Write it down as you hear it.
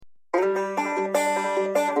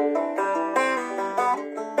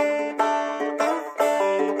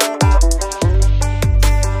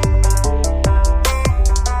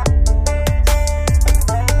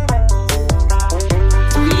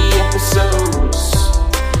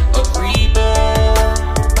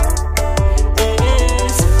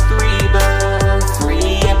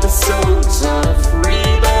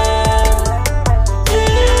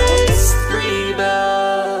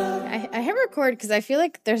because I feel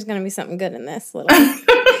like there's going to be something good in this little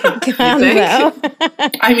convo.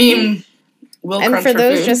 I mean, and for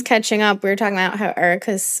those just catching up, we were talking about how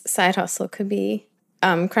Erica's side hustle could be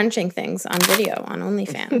crunching things on video on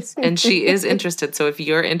OnlyFans. And she is interested, so if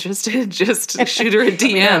you're interested, just shoot her a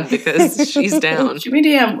DM because she's down. Shoot me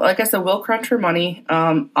a DM. Like I said, we'll crunch for money.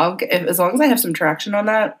 As long as I have some traction on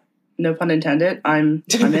that, no pun intended, I'm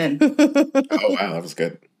in. Oh wow, that was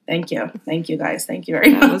good. Thank you, guys. Thank you very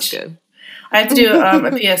much. That was good. I have to do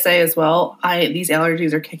a PSA as well. These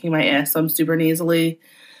allergies are kicking my ass, so I'm super nasally.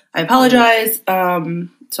 I apologize.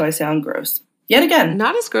 So I sound gross. Yet again.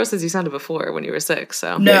 Not as gross as you sounded before when you were sick,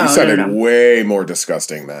 so. No, you sounded way more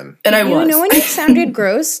disgusting then. And I was. You know when you sounded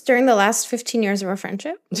gross during the last 15 years of our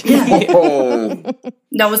friendship? Yeah. Oh.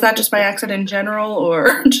 Now, was that just my accent in general,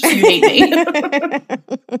 or just you hate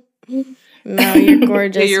me? No, you're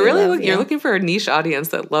gorgeous. Yeah, you're looking for a niche audience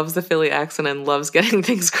that loves the Philly accent and loves getting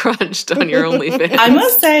things crunched on your OnlyFans. I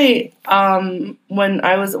must say, when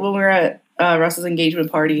we were at Russ's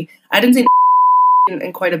engagement party, I didn't say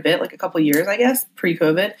in quite a bit, like a couple years, I guess,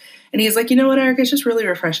 pre-COVID. And he's like, you know what, Eric, it's just really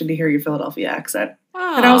refreshing to hear your Philadelphia accent.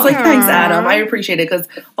 Aww. And I was like, thanks, Adam. I appreciate it, because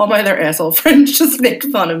all my other asshole friends just make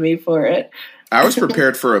fun of me for it. I was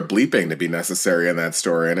prepared for a bleeping to be necessary in that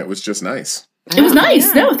story, and it was just nice. It was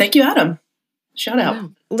nice. Yeah. No, thank you, Adam. Shout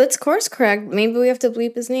out. Let's course correct. Maybe we have to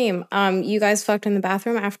bleep his name. You guys fucked in the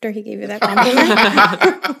bathroom after he gave you that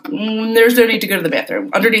compliment? There's no need to go to the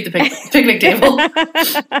bathroom. Underneath the picnic table.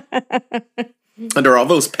 Under all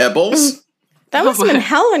those pebbles? That must have been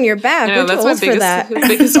hell on your back. No, that's my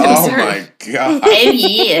biggest concern. Oh my God. Oh,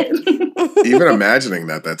 yeah. Even imagining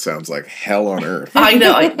that sounds like hell on earth. I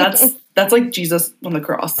know. That's like Jesus on the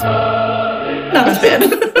cross. Not as bad.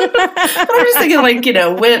 But I'm just thinking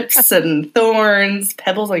whips and thorns,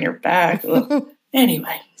 pebbles on your back. Ugh.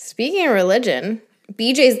 Anyway. Speaking of religion,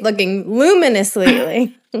 BJ's looking luminous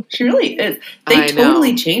lately. She really is. They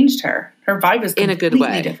totally changed her. Her vibe is completely in a good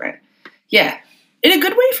way. Different. Yeah. In a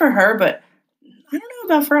good way for her, but I don't know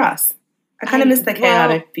about for us. I kind of miss the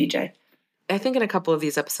chaotic BJ. I think in a couple of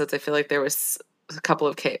these episodes, I feel like there was a couple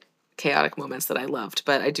of chaotic moments that I loved,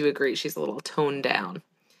 but I do agree she's a little toned down.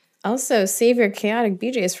 Also, save your chaotic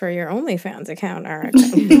BJs for your OnlyFans account, Eric.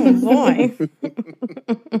 Oh, boy.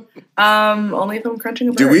 Only if I'm crunching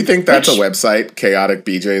a bird. Do we think that's a website,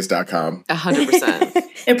 chaoticbjs.com?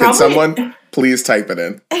 100%. Can someone please type it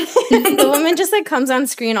in? The woman just comes on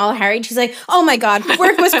screen all harried. She's like, oh my God,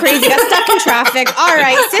 work was crazy. Got stuck in traffic. All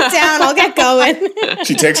right, sit down. I'll get going.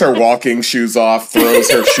 She takes her walking shoes off,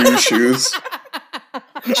 throws her shoes.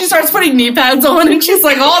 She starts putting knee pads on, and she's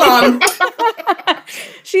like, hold on.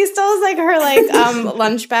 She still has her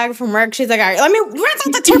lunch bag from work. She's like, all right, let me rinse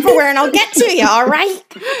out the Tupperware and I'll get to you, all right?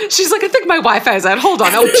 She's like, I think my Wi-Fi is out. Hold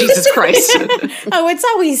on. Oh, Jesus Christ. Oh, it's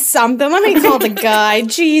always something. Let me call the guy.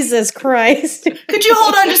 Jesus Christ. Could you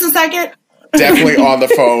hold on just a second? Definitely on the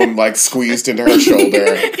phone, squeezed into her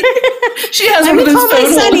shoulder. She has one of those phone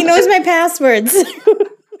my son. He knows my passwords.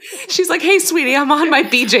 She's like, hey, sweetie, I'm on my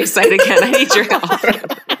BJ site again. I need your help.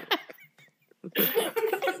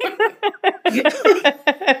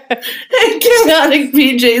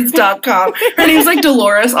 chaoticbjs.com. Her name's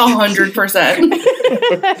Dolores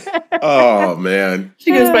 100%. Oh man.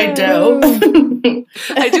 She goes by Doe.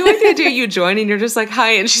 I do like the idea of you joining, you're just like,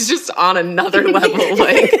 hi, and she's just on another level.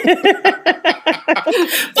 But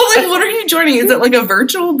what are you joining? Is it a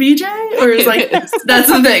virtual BJ? Or is that's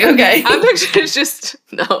the thing, okay. I'm picturing it's just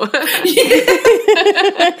no.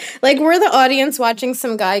 We're the audience watching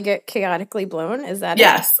some guy get chaotically blown. Is that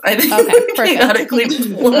yes, it? I think chaotically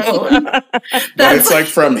blown. But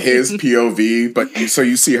it's from his POV, but so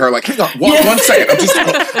you see her hang on, one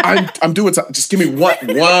second. I'm doing something. Just give me one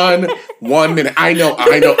minute. I know.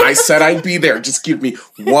 I said I'd be there. Just give me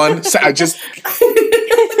 1 second.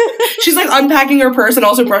 She's unpacking her purse and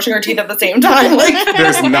also brushing her teeth at the same time.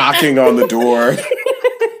 There's knocking on the door.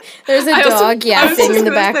 There's a dog yapping in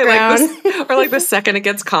the background. Or the second it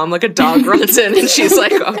gets calm, a dog runs in and she's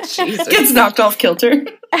like, oh, Jesus. Gets knocked off kilter.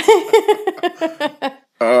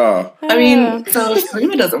 I mean, so if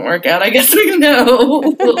Reba doesn't work out, I guess we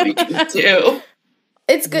know what we can do.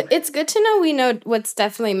 It's good. It's good to know we know what's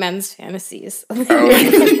definitely men's fantasies. We are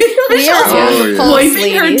wiping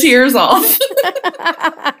her tears off.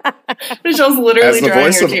 Michelle's literally as the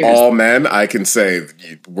voice of all men, I can say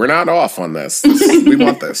we're not off on this. We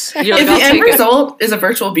want this. If the end result is a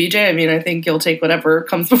virtual BJ, I mean, I think you'll take whatever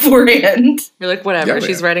comes beforehand. You're like, whatever. Yeah,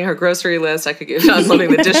 she's writing her grocery list. I could get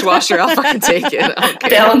unloading the dishwasher. I'll fucking take it.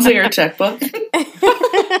 Balancing her checkbook.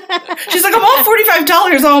 She's like, I'm all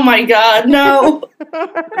 $45. Oh my God, no.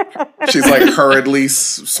 She's like hurriedly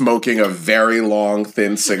smoking a very long,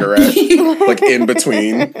 thin cigarette, like in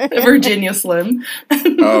between. Virginia Slim.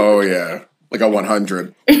 Oh, yeah. Like a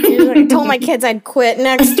 100. I told my kids I'd quit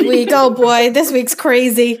next week. Oh boy, this week's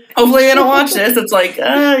crazy. Hopefully they don't watch this. It's like,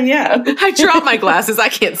 yeah. I dropped my glasses. I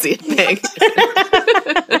can't see a thing.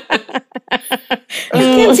 I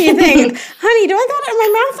can't see a thing. Honey, do I got it in my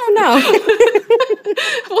mouth or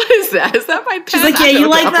no? What is that? Is that my pen? She's like, yeah, you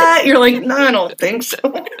like that? You're like, no, I don't think so.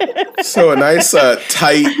 So a nice,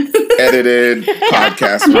 tight, edited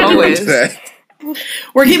podcast we're doing Always. today.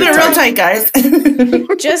 We're keeping it real tight, guys.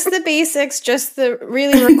 Just the basics, just the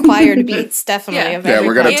really required beats, definitely. Yeah. Of Yeah, every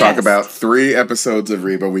we're going to podcast. talk about 3 episodes of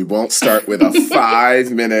Reba. We won't start with a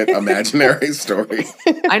 5-minute imaginary story.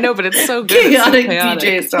 I know, but it's so good. It's so chaotic.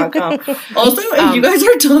 chaoticdjs.com. Also, if you guys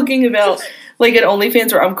are talking about like an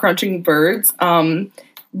OnlyFans where I'm crunching birds,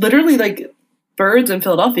 literally like birds in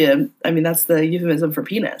Philadelphia, I mean, that's the euphemism for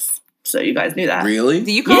penis. So you guys knew that. Really?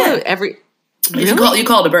 Do you call Yeah. it every... You call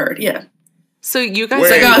it a bird, yeah. So you guys...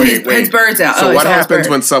 Wait, It's like, wait. his bird's out. So he what saw his happens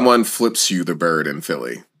bird. when someone flips you the bird in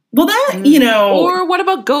Philly? Well, that, you know... Or what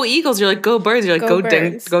about go Eagles? You're like, go birds. You're like, Go go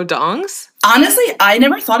ding, birds. go dongs? Honestly, I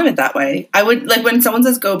never thought of it that way. I would, like, when someone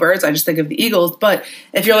says go birds, I just think of the Eagles. But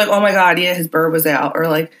if you're like, oh my God, yeah, his bird was out. Or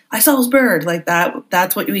like, I saw his bird. Like,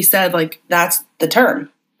 that's what we said. Like, that's the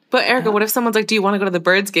term. But Erica, what if someone's like, do you want to go to the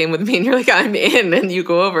birds game with me? And you're like, I'm in. And you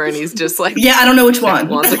go over and he's just like... Yeah, I don't know which one.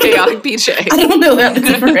 Wants a chaotic PJ. I don't know how to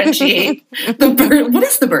differentiate the bird. What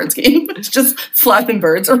is the birds game? It's just flapping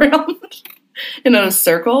birds around in a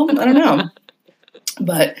circle. I don't know.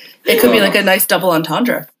 But it could be like a nice double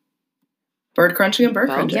entendre. Bird crunching and bird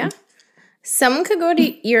Well, crunching. Yeah. Someone could go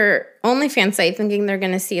to your OnlyFans site thinking they're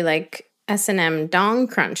going to see like S&M dong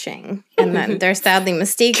crunching, and then they're sadly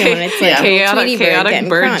mistaken when it's like Yeah. Tweety bird getting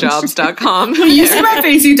crunched. chaoticbirdjobs.com. When you see my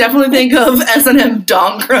face, you definitely think of S&M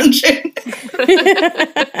dong crunching.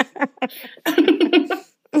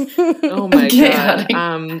 Oh my Chaotic.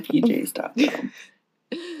 God. PJs.com.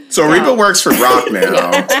 So Reba works for Brock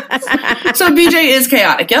now. So BJ is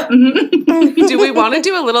chaotic. Yep. Mhm. Do we want to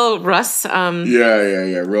do a little Russ?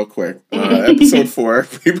 Yeah. Real quick. Episode 4,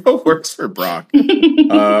 Reba works for Brock.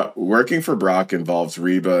 Working for Brock involves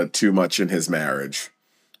Reba too much in his marriage.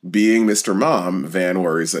 Being Mr. Mom, Van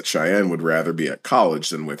worries that Cheyenne would rather be at college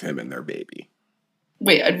than with him and their baby.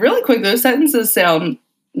 Wait, really quick, those sentences sound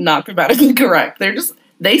not grammatically correct.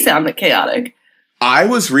 They sound like chaotic. I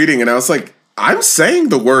was reading and I was like, I'm saying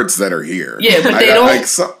the words that are here. Yeah, but they don't- Like,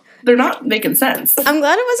 They're not making sense. I'm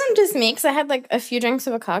glad it wasn't just me because I had like a few drinks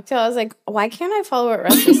of a cocktail. I was like, why can't I follow what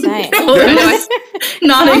Russ is saying? Not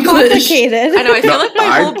Not English. complicated. I know. I feel No, like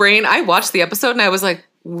my whole brain. I watched the episode and I was like,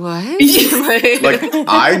 "What?" like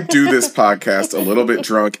I do this podcast a little bit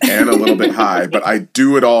drunk and a little bit high, but I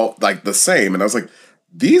do it all like the same. And I was like,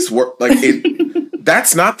 these were like it.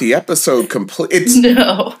 That's not the episode complete.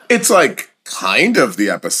 No. It's like kind of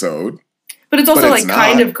the episode. But it's also But like it's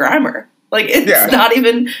kind not. of grammar. Like it's Yeah. not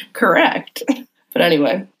even correct. But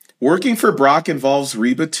anyway. Working for Brock involves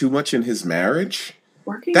Reba too much in his marriage.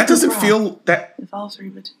 Working That for doesn't Brock feel that involves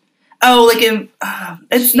Reba. Oh, like in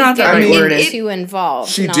it's not the Getting right mean, word. it too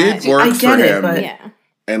involved. she not- did work I for get it, him, but- Yeah.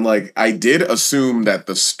 and like I did assume that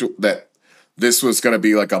that this was going to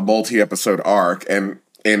be like a multi-episode arc, and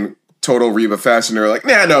in total Reba fashion, they're like,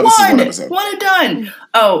 nah, no, this is one episode. One and done.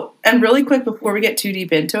 Oh, and really quick before we get too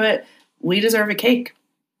deep into it, we deserve a cake.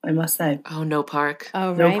 I must say, Oh, no park.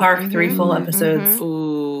 Oh, no right. park, Mhm. 3 full episodes,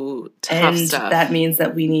 Ooh, tough and stuff. that means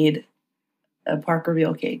that we need a park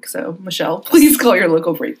reveal cake. So Michelle, please call your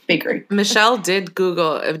local bakery. Michelle did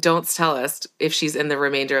Google. Don't tell us if she's in the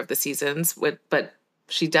remainder of the seasons, but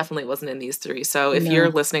she definitely wasn't in these 3. So if No. you're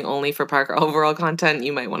listening only for Parker overall content,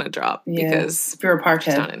 you might want to drop because If you're a park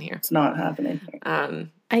she's head, not in here. it's not happening.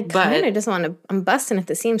 I But- kind of just want to. I'm busting at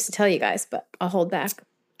the seams to tell you guys, but I'll hold back.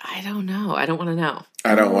 I don't know. I don't want to know.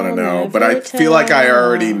 I don't want to Oh, know, my but I feel like I Vita.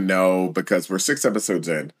 already know because we're 6 episodes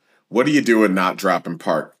in. What are you doing not dropping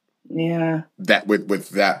Park Yeah. that with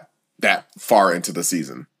that far into the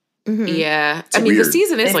season? Mhm. Yeah. It's I mean, the weird.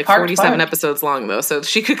 season is They like parked 47 fun. episodes long, though. So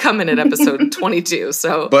she could come in at episode 22.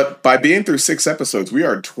 So But by being through 6 episodes, we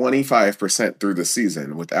are 25% through the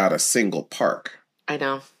season without a single Park. I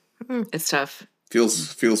know. Mm. It's tough.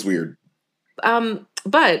 Feels weird.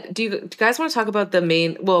 But do you guys want to talk about the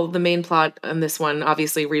main plot on this one?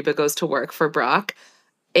 Obviously, Reba goes to work for Brock,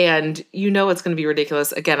 and you know it's going to be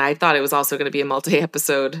ridiculous. Again, I thought it was also going to be a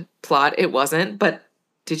multi-episode plot. It wasn't, but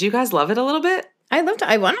did you guys love it a little bit? I loved.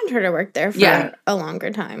 I wanted her to work there for Yeah. a longer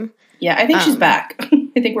time. Yeah, I think she's back.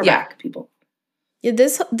 I think we're Yeah. back, people. Yeah,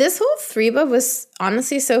 this whole Threeba was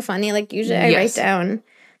honestly so funny. Like usually I write down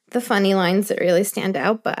the funny lines that really stand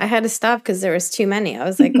out, but I had to stop because there was too many. I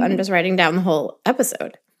was like, I'm just writing down the whole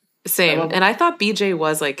episode. Same. And I thought BJ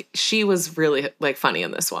was like, she was really like funny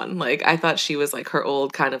in this one. Like I thought she was like her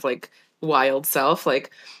old kind of like wild self.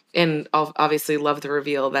 Like, and obviously love the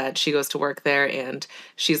reveal that she goes to work there and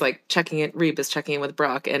she's like Reba's checking in with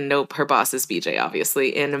Brock, and nope, her boss is BJ,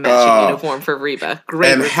 obviously, in a matching uniform for Reba.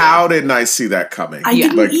 Great. And how didn't I see that coming? I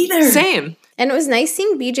didn't either. Same. And it was nice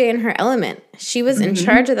seeing BJ in her element. She was in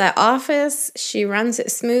charge of that office. She runs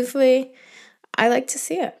it smoothly. I like to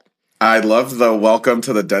see it. I love the welcome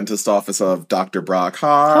to the dentist office of Dr. Brock.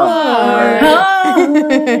 Hi.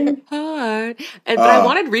 But I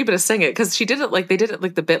wanted Reba to sing it because they did it like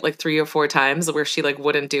the bit like 3 or 4 times where she like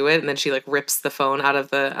wouldn't do it and then she like rips the phone out of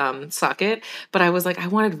the socket. But I was like, I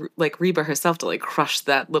wanted like Reba herself to like crush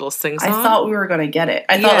that little sing song. I thought we were gonna get it.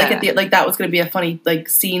 I thought like at the like that was gonna be a funny like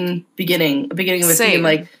scene beginning of a scene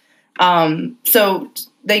like so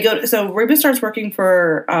they go so Reba starts working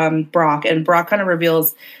for Brock, and Brock kind of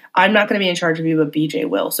reveals, I'm not going to be in charge of you, but BJ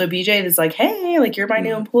will. So BJ is like, hey, like, you're my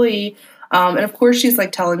new employee. And of course, she's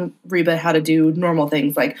like telling Reba how to do normal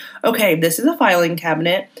things. Like, okay, this is a filing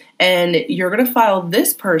cabinet, and you're going to file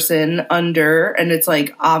this person under, and it's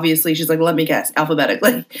like, obviously, she's like, let me guess,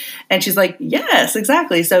 alphabetically. And she's like, yes,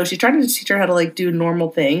 exactly. So she's trying to teach her how to like do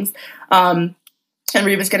normal things. And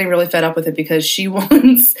Reba's getting really fed up with it because she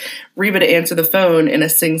wants Reba to answer the phone in a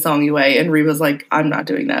sing-songy way. And Reba's like, I'm not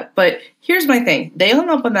doing that. But here's my thing. They hung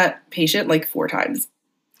up on that patient like 4 times.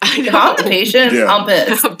 If I'm the patient, I'm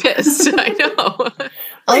pissed. I'm pissed. I know.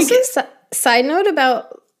 Also, side note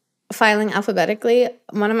about filing alphabetically.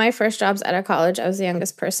 One of my first jobs out of college, I was the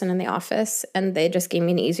youngest person in the office. And they just gave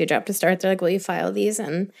me an easier job to start. They're like, will you file these?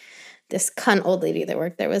 And this cunt old lady that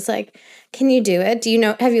worked there was like, can you do it?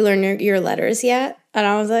 Have you learned your letters yet? And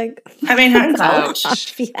I was like, I mean, not in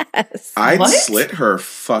college. Yes. I'd slit her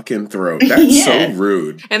fucking throat. That's so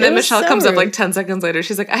rude. And then Michelle comes up like 10 seconds later.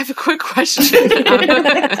 She's like, I have a quick question. I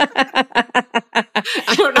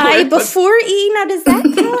don't know. Before E, now does that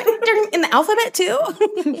count in the alphabet too?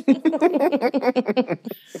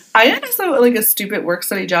 I had also like a stupid work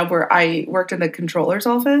study job where I worked in the controller's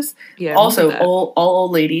office. Yeah, also all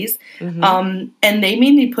old ladies. And they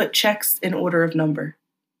made me put checks in order of number.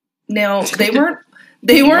 Now they weren't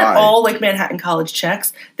all like Manhattan College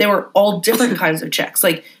checks. They were all different kinds of checks,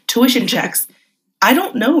 like tuition checks. I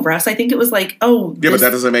don't know, Russ. I think it was like, but that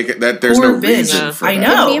doesn't make it that there's no reason for that. I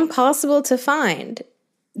know. It'd be impossible to find.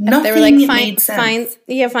 Nothing they were like, made sense.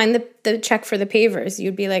 find the check for the pavers.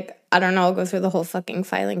 You'd be like, I don't know, I'll go through the whole fucking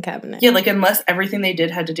filing cabinet. Yeah, like unless everything they did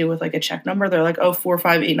had to do with like a check number, they're like,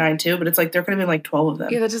 45892, but it's like there could have been like 12 of them.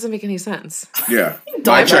 Yeah, that doesn't make any sense. Yeah.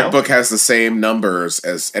 My checkbook has the same numbers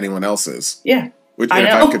as anyone else's. Yeah. Which if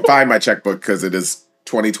I could find my checkbook because it is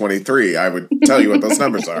 2023, I would tell you what those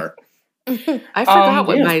numbers are. I forgot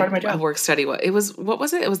what my work study was. What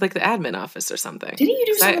was it? It was like the admin office or something. Didn't you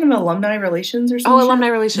do something about alumni relations or something? Oh, alumni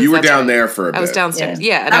relations. You were down there for a bit. I was downstairs.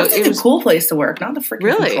 Yeah. That was like a cool place to work, not the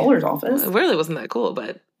freaking controller's office. It really wasn't that cool,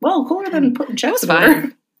 but cooler than putting checks. It was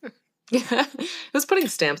fine. Yeah, it was putting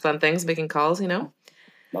stamps on things, making calls.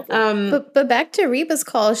 But back to Reba's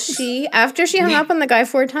call. After she hung up on the guy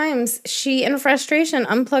 4 times, she in frustration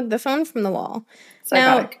unplugged the phone from the wall.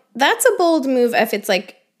 Psychotic. Now that's a bold move if it's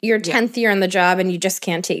like your 10th year on the job and you just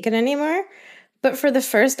can't take it anymore. But for the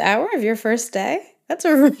first hour of your first day, that's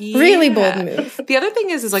a really bold move. The other thing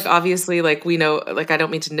is like, obviously, like, we know, like, I don't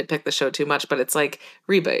mean to nitpick the show too much, but it's like,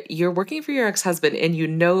 Reba, you're working for your ex-husband and you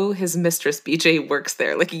know his mistress, BJ, works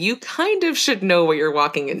there. Like, you kind of should know what you're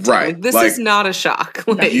walking into. Right. Like, this is not a shock.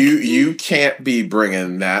 Like, you can't be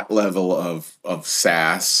bringing that level of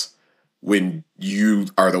sass when you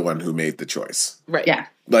are the one who made the choice. Right. Yeah.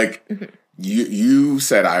 Like, you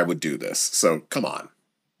said I would do this, so come on.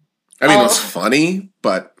 I mean, it was funny,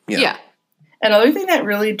 but, yeah. Another thing that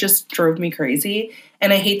really just drove me crazy,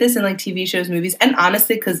 and I hate this in like TV shows, movies, and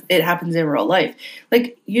honestly, because it happens in real life.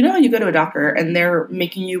 Like, you go to a doctor and they're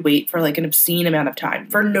making you wait for like an obscene amount of time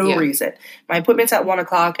for no reason. My appointment's at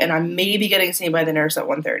 1:00 and I'm maybe getting seen by the nurse at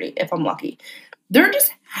 1:30 if I'm lucky. They're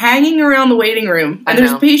just hanging around the waiting room and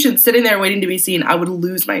there's patients sitting there waiting to be seen. I would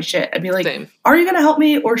lose my shit. I'd be like, Are you going to help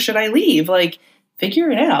me or should I leave? Like,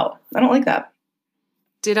 figure it out. I don't like that.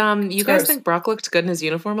 Did you guys think Brock looked good in his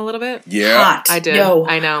uniform a little bit? Yeah. Hot. I did. Yo,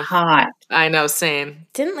 I know. Hot. I know, same.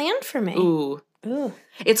 Didn't land for me. Ooh. Ugh.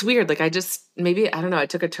 It's weird. Like I don't know. I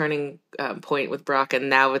took a turning point with Brock, and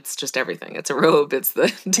now it's just everything. It's a robe. It's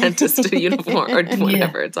the dentist uniform or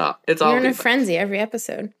whatever. Yeah. It's all. You're in a frenzy every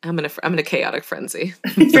episode. I'm in a chaotic frenzy.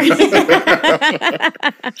 For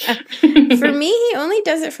me, he only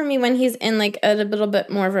does it for me when he's in like a little bit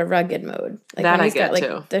more of a rugged mode. Like that when he's I get got like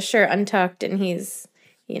too. The shirt untucked and he's,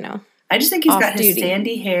 I just think he's got his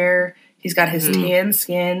sandy hair. He's got his tan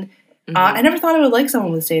skin. I never thought I would like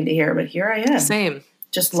someone with sandy hair, but here I am. Same.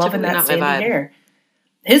 Just loving that sandy hair.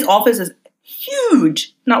 His office is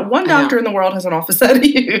huge. Not one doctor in the world has an office that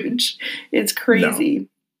huge. It's crazy. No.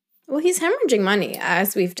 Well, he's hemorrhaging money,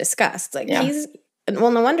 as we've discussed. Like no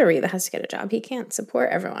wonder Reba has to get a job. He can't support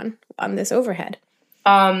everyone on this overhead.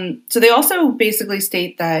 So they also basically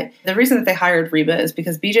state that the reason that they hired Reba is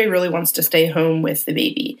because BJ really wants to stay home with the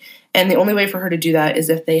baby. And the only way for her to do that is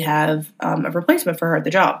if they have a replacement for her at the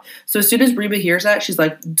job. So as soon as Reba hears that, she's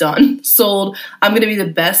like, done, sold. I'm going to be the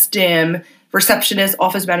best damn receptionist,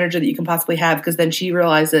 office manager that you can possibly have, because then she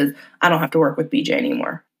realizes I don't have to work with BJ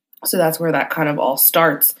anymore. So that's where that kind of all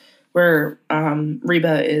starts, where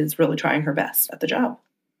Reba is really trying her best at the job.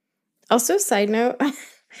 Also, side note, I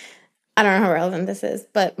don't know how relevant this is,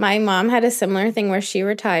 but my mom had a similar thing where she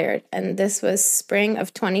retired, and this was spring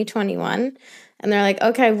of 2021. And they're like,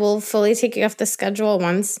 okay, we'll fully take you off the schedule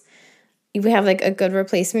once we have like a good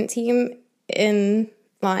replacement team in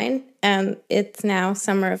line. And it's now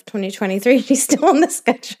summer of 2023. She's still on the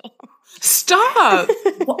schedule. Stop.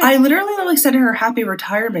 Well, I literally sent her a happy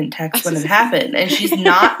retirement text when it happened, and she's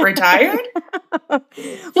not retired. Well,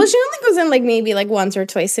 she only goes in maybe once or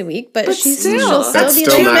twice a week, but she'll still that's be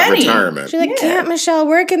still not retirement. She's like, can't Michelle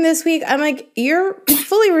work in this week? I'm like, you're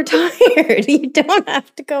fully retired. You don't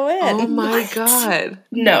have to go in. Oh my God.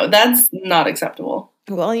 No, that's not acceptable.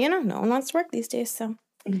 Well, no one wants to work these days, so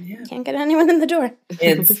can't get anyone in the door.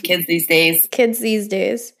 It's kids these days. Kids these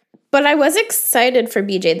days. But I was excited for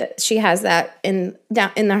BJ that she has that in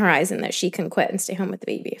the horizon, that she can quit and stay home with the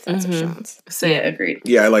baby if that's what she wants. Yeah, agreed.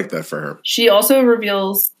 Yeah, I like that for her. She also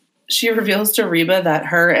reveals to Reba that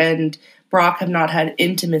her and Brock have not had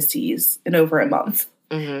intimacies in over a month.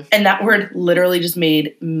 Mm-hmm. And that word literally just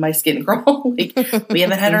made my skin crawl. We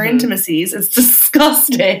haven't had our intimacies. It's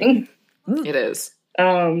disgusting. It is.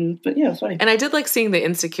 But yeah, it's funny. And I did like seeing the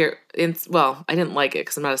insecure. I didn't like it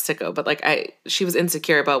because I'm not a sicko. But she was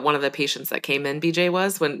insecure about one of the patients that came in. BJ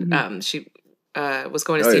was when she was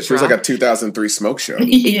going to see. She was like a 2003 smoke show.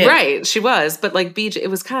 Right, she was. But BJ, it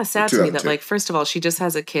was kind of sad to me that first of all, she just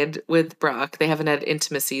has a kid with Brock. They haven't had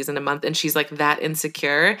intimacies in a month, and she's that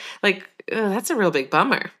insecure. That's a real big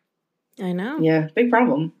bummer. I know. Yeah, big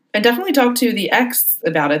problem. And definitely talk to the ex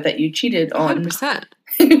about it that you cheated on 100%.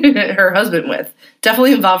 her husband with.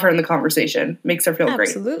 Definitely involve her in the conversation. Makes her feel great.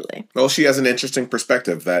 Absolutely. Well, she has an interesting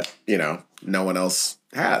perspective that, no one else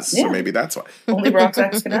has. Yeah. So maybe that's why. Only Brock's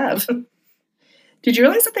ex can have. Did you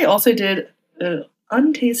realize that they also did an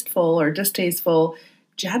untasteful or distasteful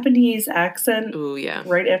Japanese accent? Ooh, yeah.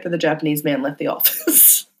 Right after the Japanese man left the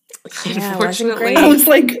office. Yeah, unfortunately. I was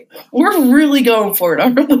like, we're really going for it,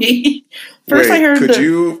 aren't we? First I heard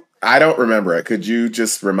I don't remember it. Could you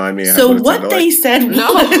just remind me? So what they said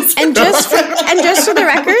was... And just for the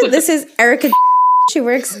record, this is Erica. She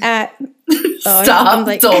works at... Stop,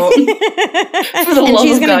 don't. For the and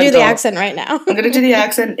she's going to do the accent right now. I'm going to do the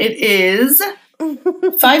accent. It is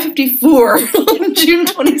 5:54 on June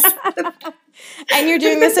 27th. And you're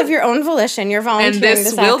doing this of your own volition. You're volunteering and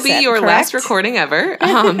this will accent, be your correct? last recording ever.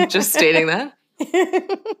 Just stating that.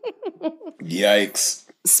 Yikes.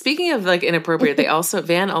 Speaking of inappropriate,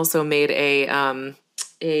 Van also made a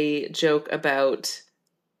joke about,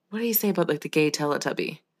 what did he say about the gay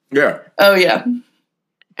Teletubby? Yeah. Oh yeah.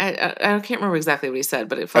 I can't remember exactly what he said,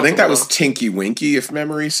 but I think that was Tinky Winky, if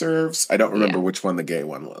memory serves. I don't remember which one the gay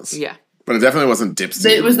one was. Yeah. But it definitely wasn't Dipsy.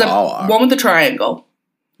 It was the one with the triangle.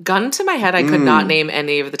 Gun to my head, I could not name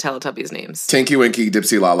any of the Teletubbies' names. Tinky Winky,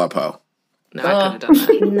 Dipsy, Lala, Po. No, I couldn't have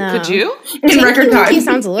done that. No. Could you? In record time. Tinky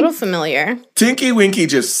sounds a little familiar. Tinky Winky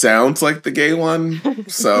just sounds like the gay one,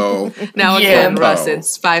 so... Now again, Russ,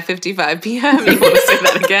 it's 5:55 p.m. You want to say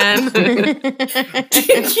that again?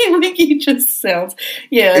 Tinky Winky just sounds...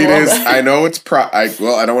 Yeah, it is. That. I know it's Pride... I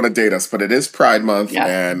don't want to date us, but it is Pride Month,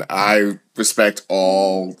 and I respect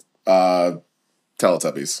all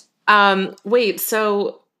Teletubbies. Wait,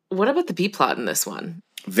 so what about the B-plot in this one?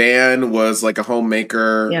 Van was a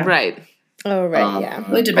homemaker. Yeah. Right. Oh, right, yeah.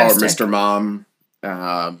 Or Mr. Mom.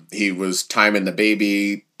 He was timing the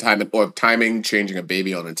baby, changing a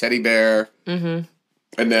baby on a teddy bear. Mm-hmm.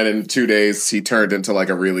 And then in 2 days, he turned into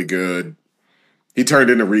he turned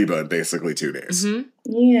into Reba in basically 2 days. Mm-hmm.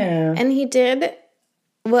 Yeah. And he did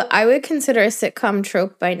what I would consider a sitcom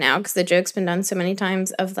trope by now, because the joke's been done so many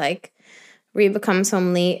times of like Reba comes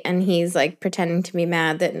home late and he's like pretending to be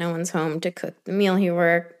mad that no one's home to cook the meal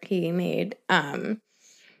he made.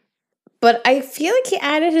 But I feel like he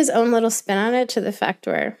added his own little spin on it to the fact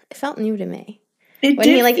where it felt new to me. When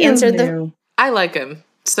he like answered the. I like him.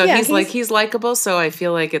 So he's likable, so I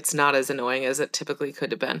feel like it's not as annoying as it typically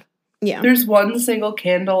could have been. Yeah. There's one single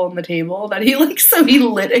candle on the table that he likes, so he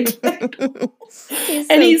lit a candle.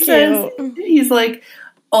 And he says, he's like,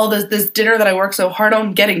 oh, this dinner that I work so hard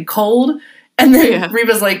on getting cold. And then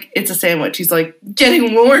Reba's like, it's a sandwich. He's like,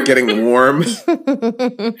 getting warm. Getting warm. Like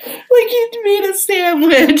he made a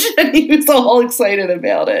sandwich and he was all excited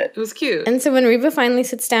about it. It was cute. And so when Reba finally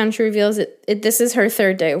sits down, she reveals this is her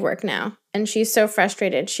third day of work now. And she's so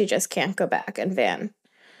frustrated she just can't go back. And Van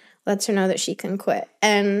lets her know that she can quit.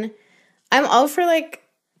 And I'm all for like,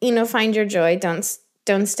 find your joy. Don't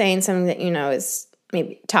stay in something that is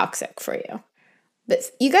maybe toxic for you. But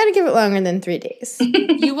you got to give it longer than 3 days.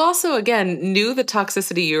 You also, again, knew the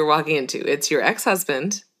toxicity you were walking into. It's your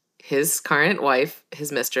ex-husband, his current wife, his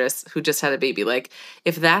mistress, who just had a baby. Like,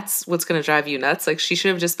 if that's what's going to drive you nuts, like, she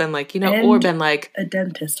should have just been like, or been like... a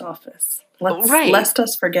dentist office. Lest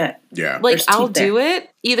us forget. Yeah. Like, I'll do it.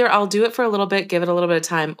 Either I'll do it for a little bit, give it a little bit of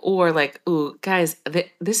time, or like, ooh, guys,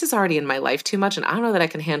 this is already in my life too much, and I don't know that I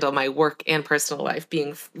can handle my work and personal life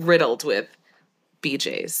being riddled with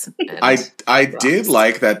BJs. I did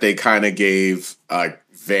like that they kind of gave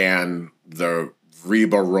Van the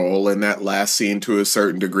Reba role in that last scene to a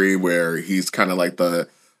certain degree, where he's kind of like the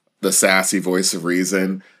sassy voice of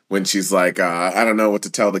reason when she's like, I don't know what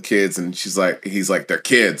to tell the kids, and he's like, they're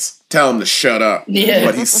kids. Tell them to shut up. Yeah.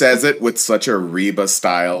 But he says it with such a Reba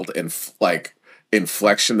styled and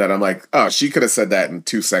inflection that I'm like, oh, she could have said that in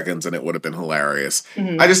 2 seconds and it would have been hilarious.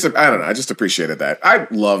 Mm-hmm. I don't know. I just appreciated that. I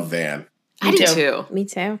love Van. I do too. Me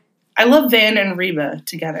too. I love Van and Reba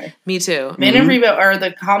together. Me too. Van and Reba are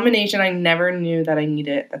the combination I never knew that I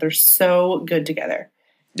needed. That they're so good together.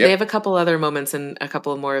 Yep. They have a couple other moments and a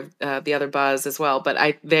couple more of the other buzz as well,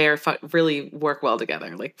 but they really work well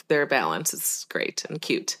together. Like their balance is great and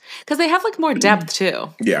cute because they have like more depth too,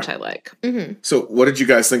 which I like. Mm-hmm. So, what did you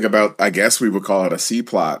guys think about? I guess we would call it a C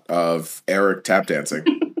plot of Eric tap dancing.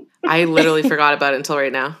 I literally forgot about it until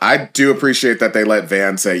right now. I do appreciate that they let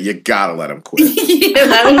Van say, you gotta let him quit. Yeah,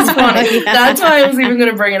 that was funny. That's why I was even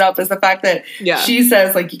going to bring it up, is the fact that she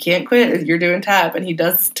says, like, you can't quit, you're doing tap, and he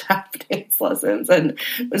does tap dance lessons, and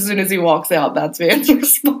as soon as he walks out, that's Van's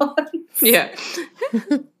response. Yeah.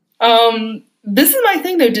 This is my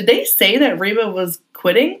thing, though. Did they say that Reba was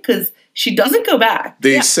quitting? Because she doesn't go back.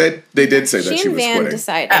 They did say that she was Van quitting.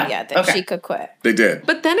 Decided, that she could quit. They did.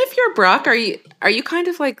 But then if you're Brock, are you kind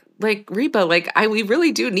of like Reba? Like, we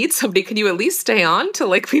really do need somebody. Can you at least stay on till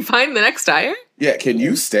like we find the next hire? Yeah, can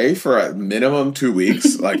you stay for a minimum 2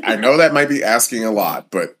 weeks? Like, I know that might be asking a lot,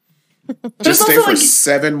 but just stay for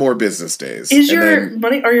 7 more business days.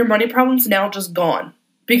 Are your money problems now just gone?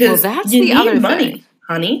 Because that's you the need other money, thing.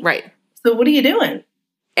 Honey. Right. So what are you doing?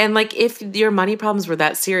 And like, if your money problems were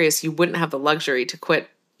that serious, you wouldn't have the luxury to quit,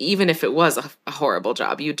 even if it was a horrible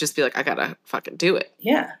job. You'd just be like, I gotta fucking do it.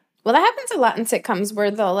 Yeah. Well, that happens a lot in sitcoms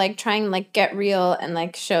where they'll like try and like get real and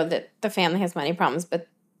like show that the family has money problems, but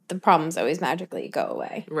the problems always magically go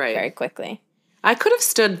away very quickly. I could have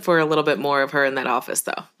stood for a little bit more of her in that office,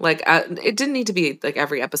 though. Like, it didn't need to be like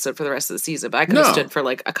every episode for the rest of the season, but I could have stood for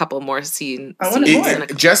like a couple more scenes.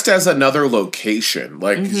 Just as another location,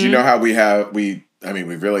 like 'cause you know how we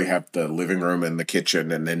really have the living room and the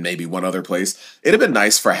kitchen, and then maybe one other place. It'd have been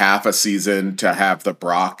nice for half a season to have the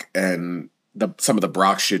Brock and some of the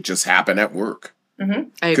Brock shit just happen at work. Mm-hmm.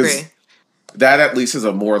 I agree. That at least is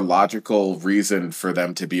a more logical reason for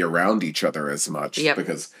them to be around each other as much. Yep.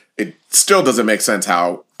 Because it still doesn't make sense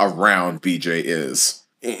how around BJ is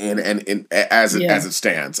and as it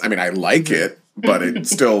stands. I mean, I like it, but it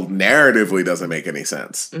still narratively doesn't make any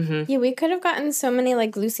sense. Mm-hmm. Yeah, we could have gotten so many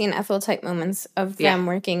like Lucy and Ethel type moments of them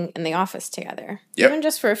working in the office together. Yep. Even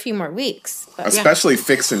just for a few more weeks. But especially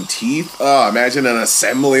fixing teeth. Oh, imagine an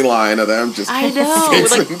assembly line of them just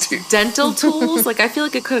fixing teeth. Dental tools. Like, I feel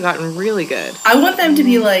like it could have gotten really good. I want them to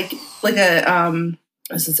be like a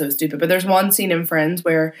this is so stupid, but there's one scene in Friends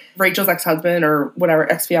where Rachel's ex-husband or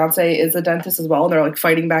whatever ex-fiance is a dentist as well, and they're like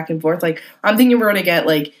fighting back and forth. Like, I'm thinking we're gonna get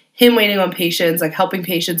like him waiting on patients, like helping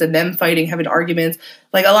patients, and them fighting, having arguments,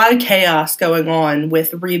 like a lot of chaos going on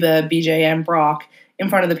with Reba, BJ, and Brock in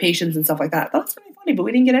front of the patients and stuff like that. That was pretty funny, but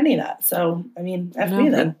we didn't get any of that. So, I mean, F me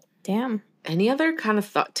then. Damn. Any other kind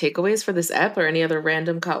of takeaways for this ep or any other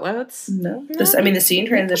random call-outs? No. The scene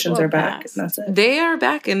transitions are back. And that's it. They are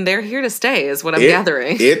back and they're here to stay is what I'm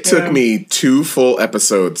gathering. It took me 2 full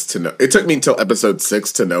episodes to know. It took me until episode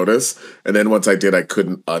 6 to notice. And then once I did, I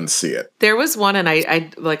couldn't unsee it. There was one, and I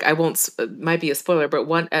won't, it might be a spoiler, but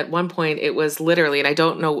at one point it was literally, and I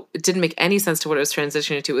don't know, it didn't make any sense to what it was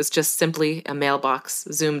transitioning to. It was just simply a mailbox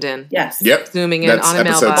zoomed in. Yes. Yep. Zooming in on a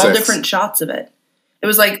mailbox. All different shots of it. It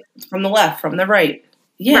was like from the left, from the right.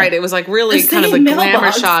 Yeah. Right. It was like really kind of like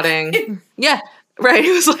glamour shotting. Yeah. Right.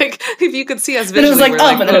 It was like, if you could see us visually. But it was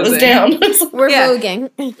like up and then it was down. We're voguing.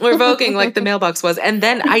 We're voguing like the mailbox was. And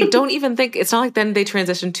then I don't even think, it's not like then they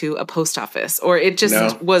transitioned to a post office or it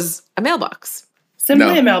just was a mailbox.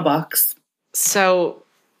 Simply a mailbox. So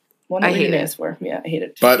I hate it. Yeah, I hate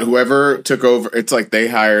it. But whoever took over, it's like they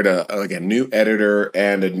hired a new editor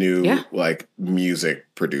and a new music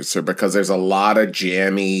producer because there's a lot of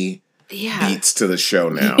jammy beats to the show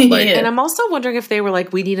now. And I'm also wondering if they were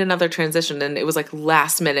like, we need another transition, and it was like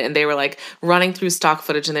last minute, and they were like running through stock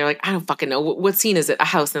footage, and they're like, I don't fucking know what scene is it? A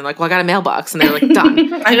house? And they're like, well, I got a mailbox, and they're like, done.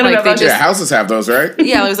 I got a mailbox. Houses have those, right?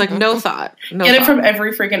 Yeah, it was like no thought. Get it from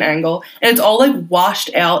every freaking angle, and it's all like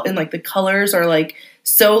washed out, and like the colors are like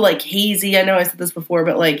so like hazy. I know I said this before,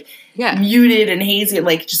 but like muted and hazy,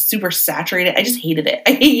 like just super saturated. I just hated it.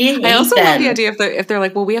 I also love the idea if they're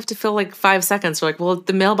like, well, we have to fill like 5 seconds. They're like, well,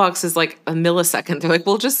 the mailbox is like a millisecond. They're like,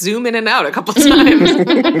 we'll just zoom in and out a couple times.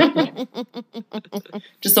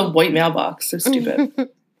 Just a white mailbox. So stupid.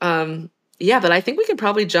 But I think we could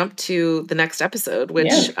probably jump to the next episode,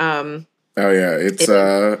 which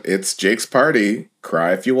it's Jake's party.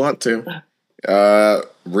 Cry if you want to.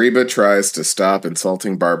 Reba tries to stop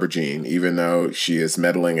insulting Barbara Jean, even though she is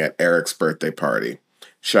meddling at Eric's birthday party.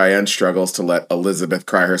 Cheyenne struggles to let Elizabeth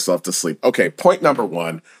cry herself to sleep. Okay, point number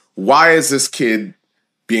 1. Why is this kid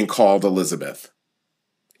being called Elizabeth?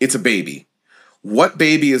 It's a baby. What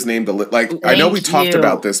baby is named Elizabeth? I know we talked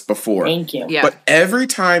about this before. Thank you. Yeah. But every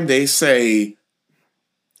time they say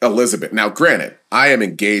Elizabeth, now granted, I am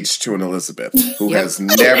engaged to an Elizabeth who has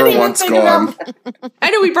never once gone. I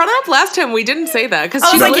know we brought it up last time. We didn't say that because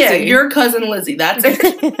she's like, Lizzie. Your cousin Lizzie. That's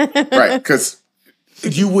it. Right, because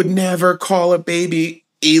you would never call a baby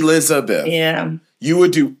Elizabeth. Yeah. You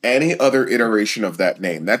would do any other iteration of that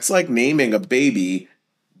name. That's like naming a baby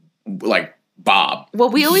like Bob. Well,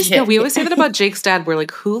 we always say that about Jake's dad. We're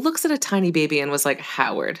like, who looks at a tiny baby and was like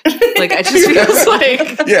Howard? Like, I just feels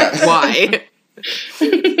like, why?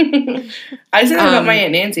 I said that about my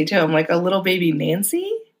Aunt Nancy too. I'm like, a little baby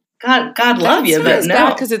Nancy? God love you, but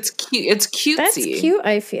no. Because it's cute. It's cutesy. That's cute,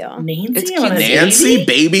 I feel. Nancy?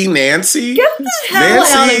 Baby Nancy? Get the hell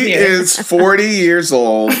out of here. Nancy is 40 years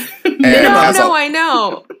old. And I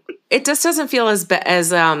know. It just doesn't feel as bad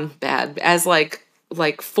as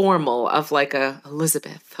like formal of like a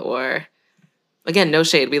Elizabeth or, again, no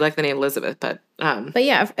shade. We like the name Elizabeth, but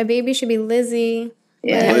yeah, a baby should be Lizzie.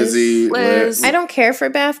 Yeah. Liz. I don't care for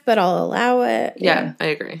Beth, but I'll allow it. Yeah, I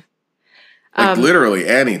agree. Like literally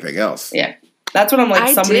anything else. Yeah. That's what I'm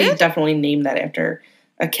like. Somebody definitely named that after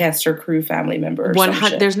a cast or crew family member.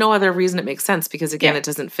 There's no other reason it makes sense because, again, it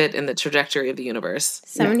doesn't fit in the trajectory of the universe.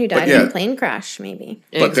 Someone who died in a plane crash, maybe.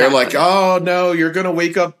 But they're like, oh, no, you're going to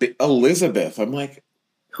wake up Elizabeth. I'm like,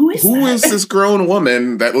 Who is this grown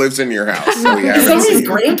woman that lives in your house? Somebody's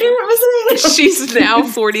grandparent visiting? She's now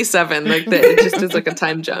 47. Like it just is like a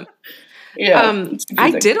time jump. Yeah.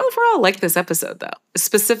 I did overall like this episode though,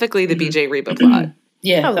 specifically the BJ Reba plot.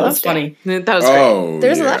 Yeah, that was funny. That was great.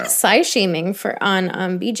 There's a lot of size shaming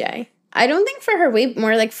on BJ. I don't think for her weight,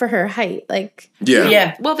 more like for her height. Like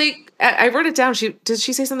yeah. Well, I wrote it down. Did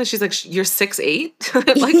she say something? She's like, "You're 6'8"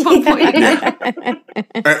 at like one point.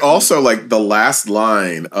 And also, like the last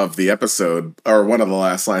line of the episode, or one of the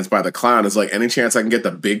last lines by the clown, is like, "Any chance I can get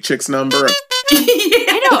the big chick's number?"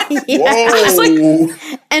 I know. Whoa! I was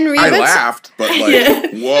like, and Reba I laughed, but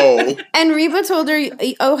like, whoa! And Reba told her,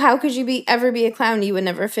 "Oh, how could you ever be a clown? You would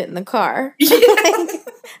never fit in the car."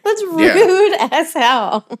 That's rude as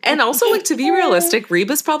hell. And also, like, to be realistic,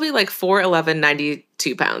 Reba's probably like 4'11",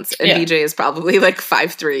 92 pounds, and BJ is probably like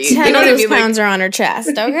 5'3". 10 you know of those pounds are on her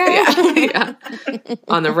chest. Okay, yeah,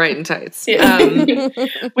 on the right and tights. Yeah.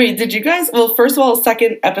 Wait, did you guys? Well, first of all,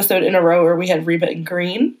 second episode in a row where we had Reba in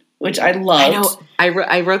green, which I loved. I know.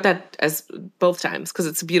 I wrote that as both times because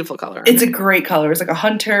it's a beautiful color. It's a great color. It's like a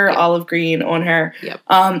hunter olive green on her. Yep.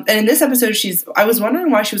 And in this episode, I was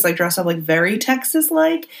wondering why she was like dressed up like very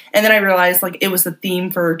Texas-like, and then I realized like it was the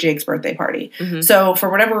theme for Jake's birthday party. Mm-hmm. So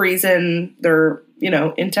for whatever reason, they're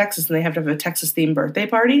in Texas and they have to have a Texas-themed birthday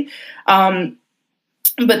party.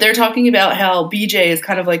 But they're talking about how BJ is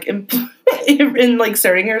kind of like in like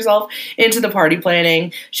starting herself into the party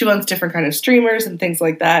planning. She wants different kind of streamers and things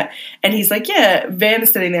like that. And he's like, yeah, Van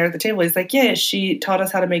is sitting there at the table. He's like, yeah, she taught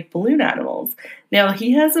us how to make balloon animals. Now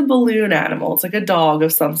he has a balloon animal. It's like a dog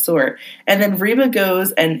of some sort. And then Reba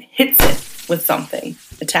goes and hits it with something.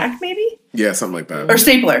 A tack, maybe? Yeah, something like that. Or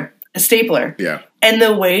stapler. A stapler. Yeah. And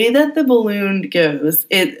the way that the balloon goes,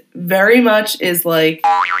 it very much is like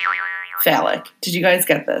phallic. Did you guys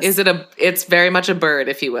get this? It's very much a bird,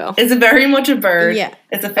 if you will. It's very much a bird. Yeah.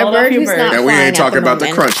 It's a Philadelphia bird. And we ain't talking about the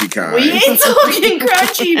crunchy kind. We ain't talking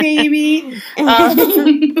crunchy, baby.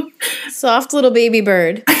 Soft little baby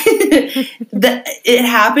bird. It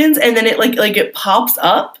happens, and then it like it pops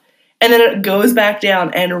up, and then it goes back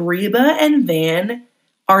down, and Reba and Van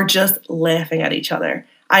are just laughing at each other.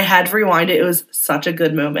 I had to rewind it. It was such a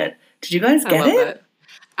good moment. Did you guys get it?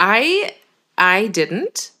 I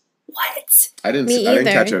didn't. What? I didn't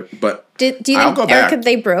catch it, but do you think, Erica,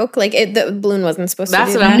 they broke? Like, the balloon wasn't supposed to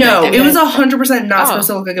do that? No, it was 100% not supposed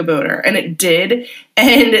to look like a boner, and it did,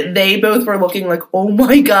 and they both were looking like, oh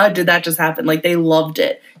my god, did that just happen? Like, they loved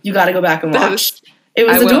it. You got to go back and watch. It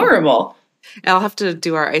was adorable. I'll have to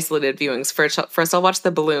do our isolated viewings. First, I'll watch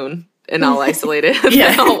the balloon, and I'll isolate it.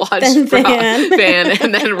 Yeah. Then I'll watch Van,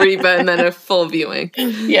 and then Reba, and then a full viewing.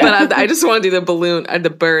 Yeah. But I just want to do the balloon, the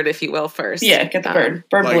bird, if you will, first. Yeah, get the bird.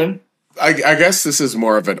 Bird balloon. I guess this is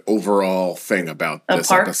more of an overall thing about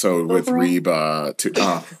this episode with Reba.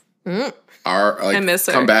 I miss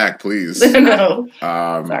her. Come back, please. No.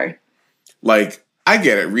 Sorry. Like, I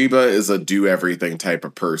get it. Reba is a do everything type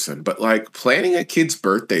of person, but like planning a kid's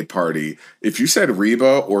birthday party, if you said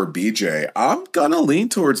Reba or BJ, I'm gonna lean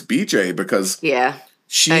towards BJ because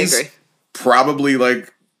she's probably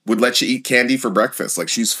like would let you eat candy for breakfast. Like,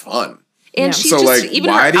 she's fun. And so just, like, even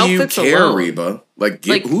why do you care, alone. Reba? Like,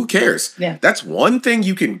 who cares? Yeah. That's one thing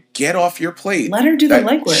you can get off your plate. Let her do the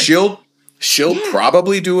legwork. She'll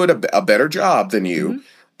probably do it a better job than you,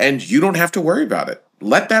 and you don't have to worry about it.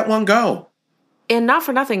 Let that one go. And not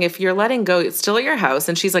for nothing, if you're letting go, it's still at your house,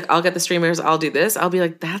 and she's like, I'll get the streamers, I'll do this. I'll be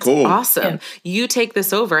like, that's cool. Awesome. Yeah. You take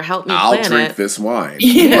this over, help me plan it. I'll drink this wine.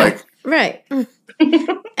 Yeah. Like, right.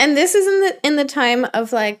 And this is in the time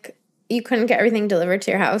of, like, you couldn't get everything delivered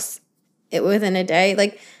to your house within a day.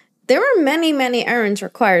 Like, there were many, many errands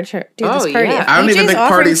required to do this party. Yeah. I don't even think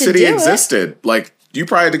Party City existed. Like, you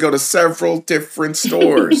probably had to go to several different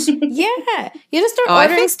stores. Yeah. You just start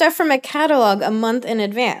ordering stuff from a catalog a month in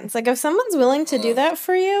advance. Like, if someone's willing to do that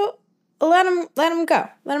for you, let them go.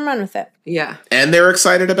 Let them run with it. Yeah. And they're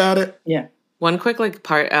excited about it? Yeah. One quick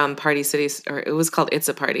Party City, or it was called It's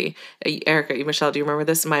a Party. Erica, Michelle, do you remember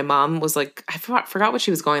this? My mom was like, I forgot what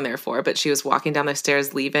she was going there for, but she was walking down the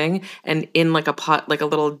stairs leaving, and in like a pot, like a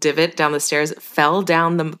little divot down the stairs, fell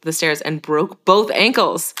down the stairs and broke both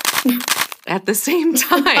ankles at the same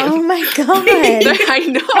time. Oh my god! I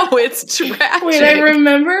know, it's tragic. Wait, I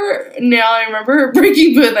remember her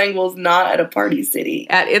breaking both ankles not at a Party City.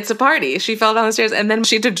 At It's a Party. She fell down the stairs, and then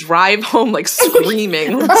she had to drive home like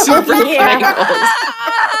screaming with super ankles.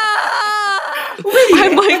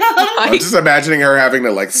 I'm like, I'm just imagining her having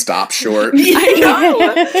to like stop short. I know.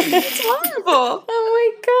 It's horrible. Oh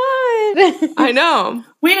my god. I know.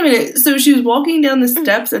 Wait a minute. So she was walking down the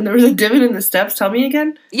steps and there was a divot in the steps. Tell me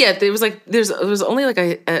again. Yeah, there was like there was only like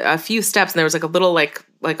a few steps, and there was like a little like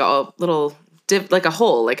a little like a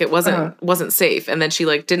hole, like it wasn't safe, and then she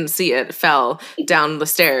like didn't see it, fell down the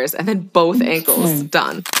stairs, and then both ankles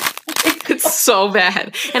done. It's so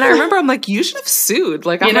bad. And I remember I'm like, you should have sued.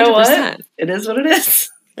 Like, 100%. You know what? It is what it is.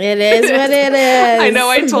 It is what it is. I know.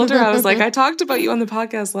 I told her, I was like, I talked about you on the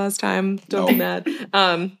podcast last time. Don't be mad.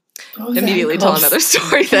 Immediately tell another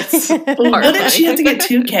story that's what did she have to get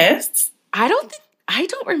 2 casts? I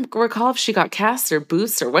don't recall if she got casts or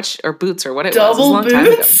boots or what it was. It was Double a long boots? time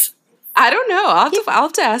ago. I don't know. I'll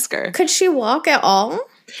have to ask her. Could she walk at all?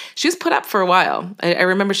 She was put up for a while. I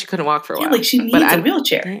remember she couldn't walk for a while. Like she needs a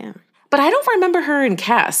wheelchair. Damn. But I don't remember her in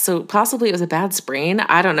cast, so possibly it was a bad sprain.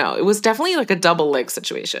 I don't know. It was definitely like a double leg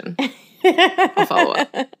situation. I'll follow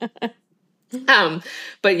up.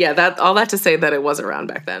 But yeah, all that to say that it was around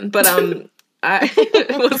back then. But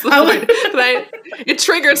it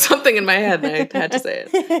triggered something in my head, and I had to say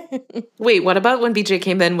it. Wait, what about when BJ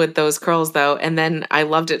came in with those curls though? And then I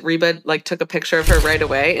loved it. Reba like took a picture of her right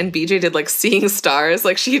away, and BJ did like seeing stars.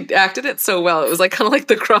 Like she acted it so well. It was like kind of like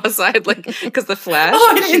the cross-eyed, like because the flash.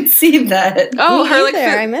 Oh, I didn't see that. Oh, her like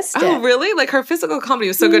I missed it. Oh, really? Like her physical comedy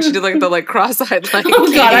was so good. She did like the cross-eyed. Like,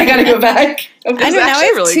 oh god, I gotta go back. I know now I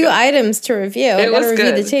have really 2 items to review. I gotta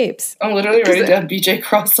review the tapes. I'm literally ready to have BJ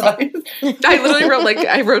cross-eyed. I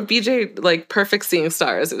literally wrote BJ like perfect seeing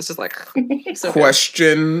stars. It was just like so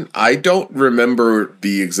question. Good. I don't remember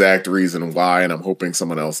the exact reason why, and I'm hoping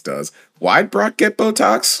someone else does. Why'd Brock get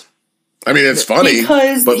Botox? I mean, it's funny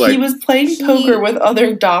because he was playing poker with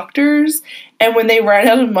other doctors, and when they ran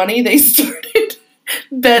out of money, they started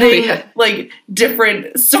betting like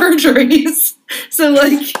different surgeries. So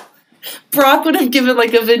like Brock would have given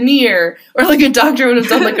like a veneer, or like a doctor would have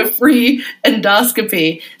done like a free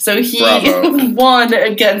endoscopy. So he won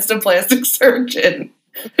against a plastic surgeon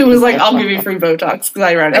who was like, "I'll give you free Botox because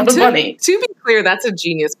I ran out of money." To be clear, that's a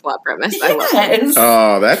genius plot premise. Yes. I love it.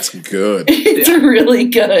 Oh, that's good. It's really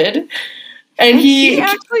good, and he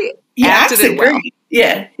actually acted it well. Great.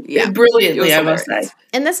 Yeah, brilliantly, I must say.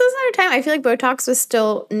 And this was another time I feel like Botox was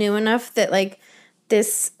still new enough that like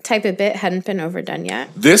this type of bit hadn't been overdone yet.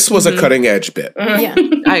 This was a cutting edge bit. Yeah,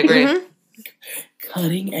 I agree.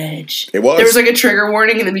 Cutting edge. It was. There was like a trigger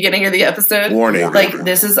warning in the beginning of the episode. Warning. Like,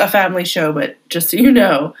 this is a family show, but just so you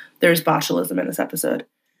know, there's botulism in this episode.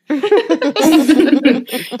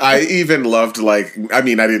 I even loved I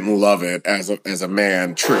didn't love it as a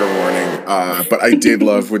man, trigger warning, but I did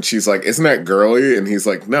love when she's like, "Isn't that girly?" And he's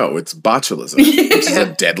like, "No, it's botulism, which is a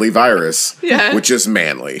deadly virus, which is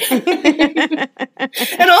manly."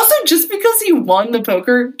 And also, just because he won the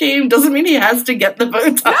poker game doesn't mean he has to get the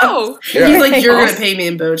Botox. No. He's like, "You're going to pay me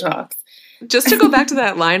in Botox." Just to go back to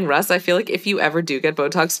that line, Russ, I feel like if you ever do get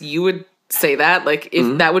Botox, you would say that. Like,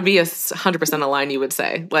 if that would be 100% a line you would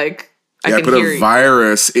say. Like, I can put hear a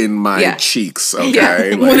virus in my cheeks,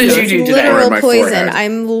 okay? Yeah. What did you do today? Literal poison. Forehead.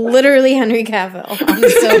 I'm literally Henry Cavill. I'm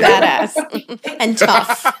so badass and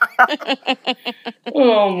tough.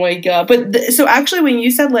 Oh my god. But so actually, when you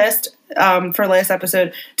said for last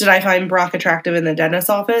episode, did I find Brock attractive in the dentist's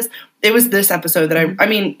office? It was this episode that I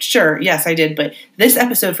mean, sure, yes, I did. But this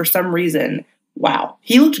episode, for some reason, wow.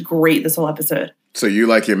 He looked great this whole episode. So you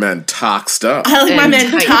like your men toxed up. I like my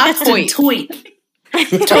men toxed and toit.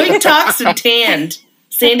 Toit, toxed, and tanned.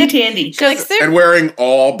 Sandy Tandy. And wearing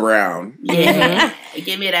all brown. Yeah.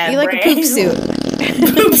 Give me that. You like a poop suit.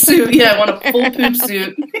 Poop suit, yeah. I want a full poop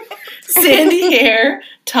suit. Sandy hair,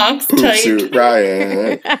 toxed poop tight. Suit,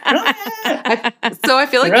 right. So I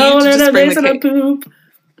feel like you just bring the poop.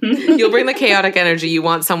 You'll bring the chaotic energy. You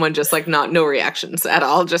want someone just like no reactions at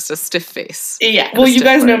all, just a stiff face. Yeah. Well, you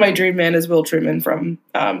guys know my dream man is Will Truman from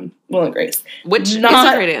Will and Grace. Which not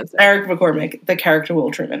is a great answer. Eric McCormick, the character Will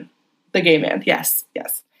Truman. The gay man. Yes.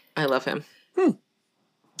 I love him.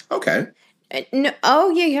 Okay. No,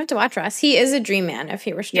 you have to watch Ross. He is a dream man if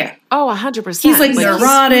he were straight. Yeah. Oh, 100%. He's like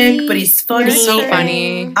neurotic, but he's funny. He's so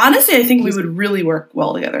funny. Honestly, I think we would really work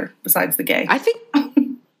well together, besides the gay. I think...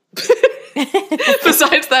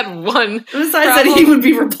 Besides that one. Besides that, he would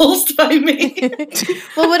be repulsed by me.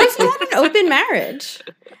 Well, what if you had an open marriage?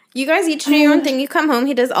 You guys each do your own thing. You come home,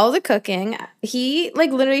 he does all the cooking. He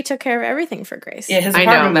like literally took care of everything for Grace. Yeah, his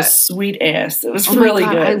apartment was sweet ass. It was really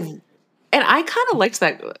good. And I kind of liked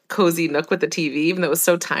that cozy nook with the TV, even though it was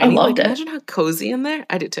so tiny. I loved it. Imagine how cozy in there.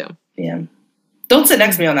 I did too. Yeah. Don't sit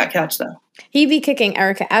next to me on that couch, though. He'd be kicking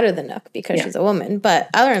Erica out of the nook because she's a woman. But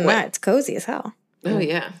other than that, it's cozy as hell. Oh,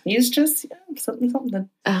 yeah. He's just something.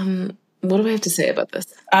 What do I have to say about this?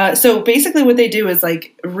 So basically what they do is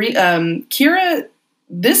like Kira,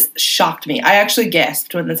 this shocked me. I actually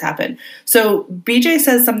gasped when this happened. So BJ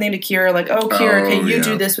says something to Kira like, "Oh, Kira, can you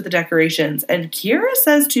do this with the decorations?" And Kira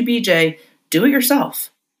says to BJ, "Do it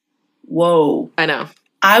yourself." Whoa. I know.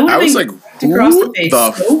 I was like, who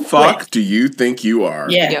the fuck do you think you are?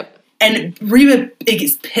 Yeah. Yep. And Reba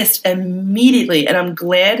gets pissed immediately, and I'm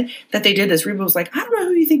glad that they did this. Reba was like, "I don't know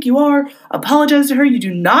who you think you are. Apologize to her. You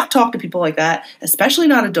do not talk to people like that, especially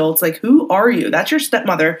not adults. Like, who are you? That's your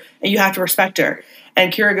stepmother, and you have to respect her."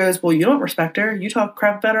 And Kira goes, "Well, you don't respect her. You talk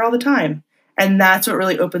crap about her all the time." And that's what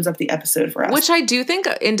really opens up the episode for us. Which I do think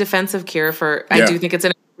in defense of Kira I do think it's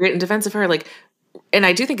in defense of her, like, and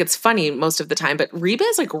I do think it's funny most of the time, but Reba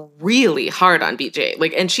is like really hard on BJ.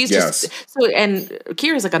 Like, and she's just so, and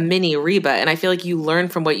Kira's like a mini Reba. And I feel like you learn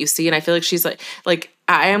from what you see. And I feel like she's like,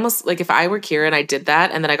 I almost like if I were Kira and I did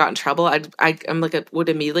that and then I got in trouble, I'm like, would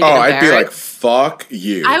immediately get embarrassed. I'd be like, fuck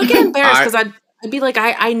you. I would get embarrassed because I'd be like,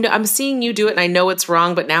 I know I'm seeing you do it and I know it's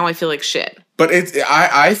wrong, but now I feel like shit. But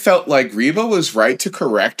I felt like Reba was right to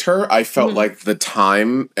correct her. I felt like the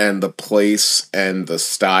time and the place and the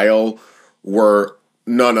style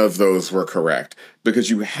none of those were correct, because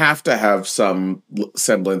you have to have some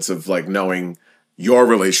semblance of like knowing your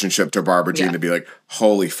relationship to Barbara Jean to be like,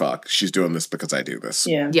 holy fuck, she's doing this because I do this.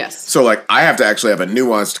 Yeah. Yes. So like I have to actually have a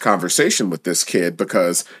nuanced conversation with this kid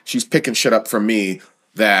because she's picking shit up from me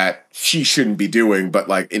that she shouldn't be doing, but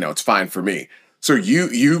like, it's fine for me. So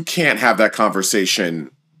you can't have that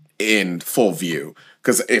conversation in full view.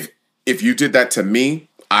 Because if you did that to me,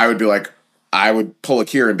 I would be like, I would pull a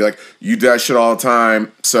Kira and be like, you do that shit all the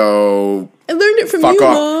time, so I learned it from fuck you,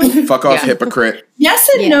 off, Mom. fuck off, hypocrite. Yes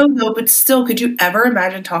and no, though, but still, could you ever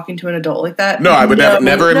imagine talking to an adult like that? No, I would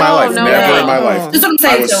never in my life. Never in my life. That's what I'm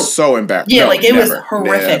saying. I was so embarrassed. Yeah, it was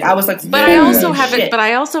horrific. I was like, but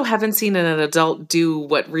I also haven't seen an adult do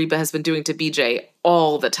what Reba has been doing to BJ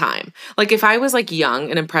all the time. Like, if I was like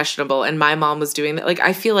young and impressionable and my mom was doing that, like,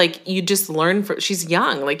 I feel like you just learn she's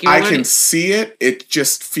young. Like, I can see it. It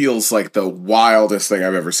just feels like the wildest thing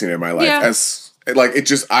I've ever seen in my life. Yeah.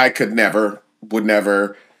 Would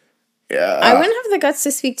never. Yeah. I wouldn't have the guts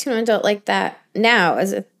to speak to an adult like that now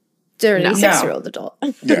as a 36-year-old adult.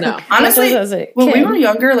 Yeah. No. Honestly, when we were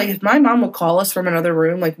younger, like, if my mom would call us from another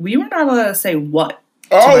room, like, we were not allowed to say what.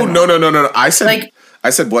 Oh, no. I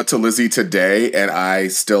said what to Lizzie today, and I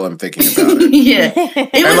still am thinking about it.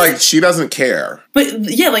 Yeah. Like, she doesn't care. But,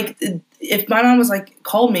 yeah, like, if my mom was like,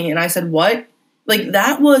 called me, and I said, what? Like,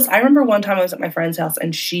 that was, I remember one time I was at my friend's house,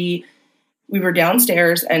 and we were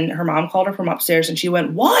downstairs, and her mom called her from upstairs, and she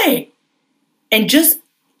went, what? And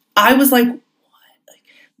I was like, what? Like,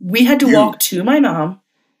 we had to walk to my mom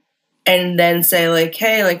and then say, like,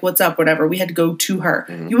 hey, like, what's up, whatever. We had to go to her.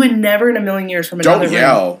 Mm-hmm. You would never in a million years from another room. Don't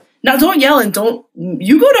yell. No, don't yell, and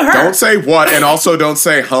you go to her. Don't say what, and also don't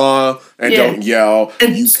say, huh, and don't yell.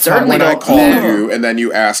 And you come when I call you, and then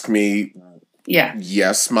you ask me,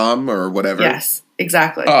 yes, Mom, or whatever. Yes,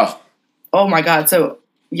 exactly. Oh, my God. So,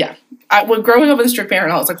 yeah. When growing up with a strict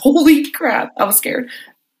parent, I was like, holy crap, I was scared.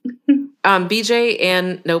 BJ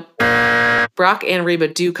and Brock and Reba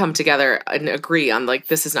do come together and agree on, like,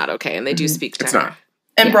 this is not okay, and they do speak to her. Not.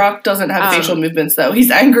 And Brock doesn't have facial movements, though.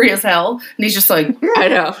 He's angry as hell, and he's just like, I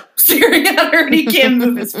know, staring at her, and he can't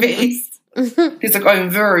move his face. He's like, I'm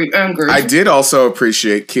very angry. I did also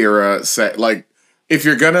appreciate Kira say, like, if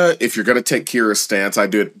you're gonna take Kira's stance, I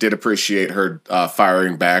did appreciate her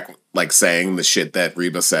firing back, like, saying the shit that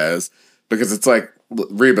Reba says, because it's like,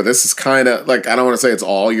 Reba, this is kind of, like, I don't want to say it's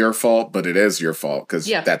all your fault, but it is your fault, because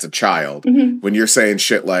that's a child. Mm-hmm. When you're saying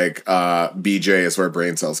shit like, BJ is where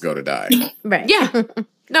brain cells go to die. Right. Yeah.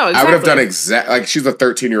 No, exactly. I would have done like, she's a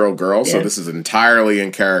 13-year-old girl, so this is entirely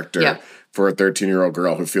in character for a 13-year-old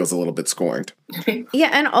girl who feels a little bit scorned.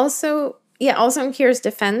 And also in Kira's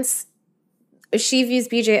defense, she views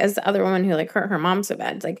BJ as the other woman who, like, hurt her mom so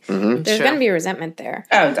bad. It's like, there's going to be resentment there.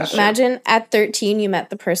 Oh, definitely. Imagine at 13 you met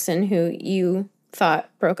the person who you thought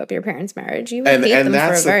broke up your parents' marriage. You would hate them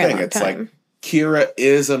for a very long time. It's like, Kira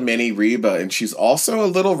is a mini Reba, and she's also a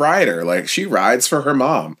little rider. Like, she rides for her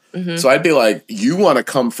mom. Mm-hmm. So I'd be like, you want to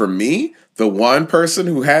come for me? The one person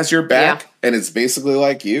who has your back, and it's basically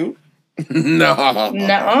like you? No,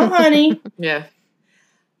 honey. Yeah.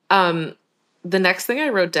 The next thing I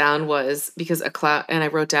wrote down was, because a clown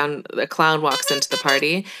walks into the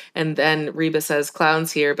party, and then Reba says,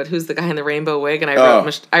 clown's here, but who's the guy in the rainbow wig? And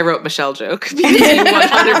I wrote Michelle joke, because you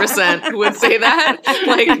 100% would say that.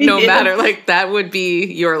 Like, no matter, like, that would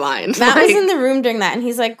be your line. Matt was in the room during that, and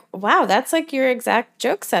he's like, wow, that's like your exact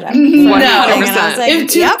joke setup. 100%. Like,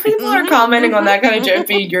 if two people are commenting on that kind of joke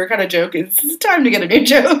being your kind of joke, it's time to get a new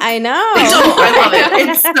joke. I know. I love it.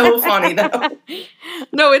 It's so funny, though.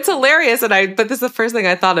 No, it's hilarious, but this is the first thing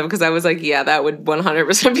I thought of, because I was like, yeah, that would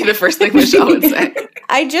 100% be the first thing Michelle would say.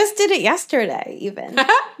 I just did it yesterday, even.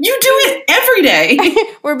 You do it every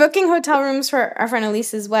day. We're booking hotel rooms for our friend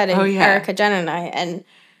Elise's wedding, Erica, Jen, and I,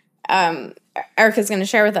 and Erica's going to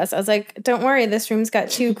share with us. I was like, don't worry, this room's got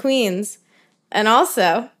 2 queens, and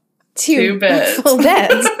also two full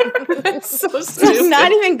beds. So stupid. It's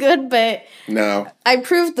not even good, but no. I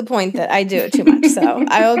proved the point that I do it too much, so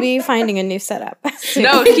I will be finding a new setup.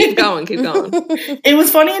 No, keep going. It was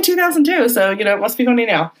funny in 2002, so, it must be funny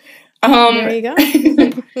now. There you go.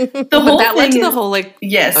 That led to the whole, like...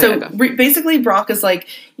 Yeah, basically Brock is like,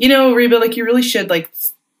 Reba, like, you really should, like,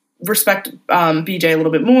 respect BJ a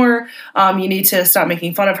little bit more. You need to stop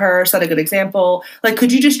making fun of her, set a good example. Like,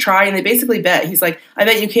 could you just try? And they basically bet. He's like, I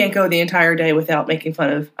bet you can't go the entire day without making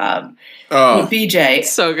fun of BJ.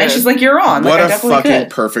 So good. And she's like, you're on. What like, a fucking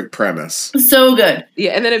perfect premise. So good.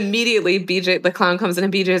 Yeah, and then immediately BJ, the clown, comes in,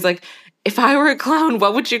 and BJ is like, if I were a clown,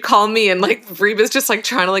 what would you call me? And, like, Reba's just, like,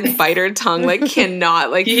 trying to, like, bite her tongue, like,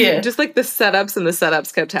 cannot. Like, just, like, the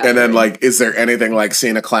setups kept happening. And then, like, is there anything like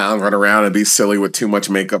seeing a clown run around and be silly with too much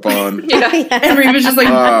makeup on? And Reba's just,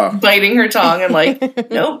 like, biting her tongue and,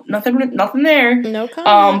 like, nope, nothing there. No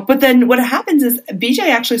comment. But then what happens is BJ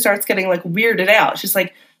actually starts getting, like, weirded out. She's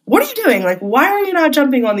like, what are you doing? Like, why are you not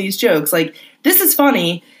jumping on these jokes? Like, this is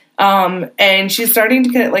funny. And she's starting to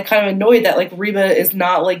get like kind of annoyed that like Reba is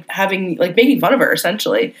not like making fun of her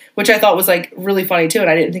essentially, which I thought was like really funny too. And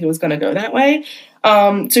I didn't think it was going to go that way.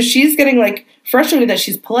 So she's getting like frustrated that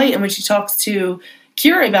she's polite. And when she talks to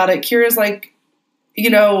Kira about it, Kira's like,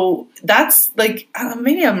 that's like,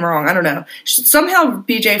 maybe I'm wrong. I don't know. Somehow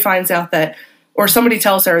BJ finds out that, or somebody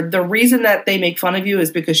tells her the reason that they make fun of you is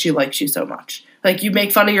because she likes you so much. Like, you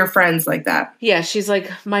make fun of your friends like that. Yeah, she's like,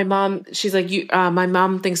 my mom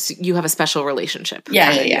thinks you have a special relationship.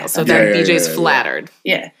 Yeah. So then BJ's flattered.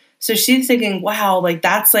 Yeah. So she's thinking, wow, like,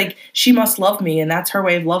 that's like, she must love me, and that's her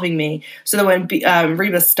way of loving me. So then when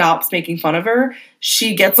Reba stops making fun of her,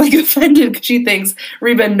 she gets, like, offended because she thinks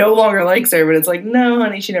Reba no longer likes her. But it's like, no,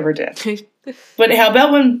 honey, she never did. But how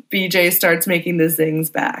about when BJ starts making the zings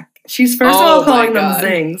back? She's first of all calling them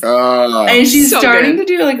zings. And she's starting to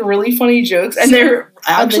do, like, really funny jokes. And they're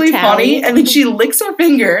actually funny. And then she licks her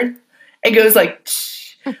finger and goes, like,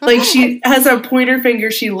 shh. Like, she has a pointer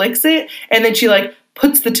finger. She licks it. And then she, like,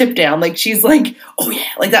 puts the tip down. Like, she's like, oh, yeah.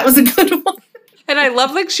 Like, that was a good one. And I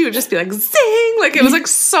love, like, she would just be like, zing! Like, it was, like,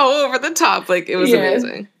 so over the top. Like, it was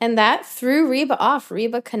amazing. And that threw Reba off.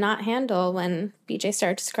 Reba could not handle when BJ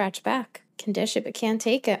started to scratch back. Can dish it, but can't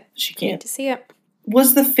take it. She can't. Need to see it.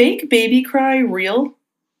 Was the fake baby cry real?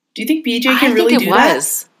 Do you think BJ can really do that? I think it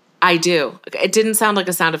was. I do. It didn't sound like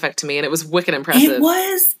a sound effect to me, and it was wicked impressive. It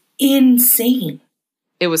was insane.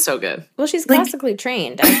 It was so good. Well, she's classically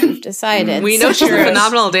trained, as we've decided. We know she's a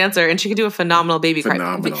phenomenal dancer, and she can do a phenomenal baby cry.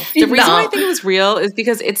 The reason why I think it was real is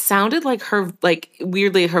because it sounded like her, like,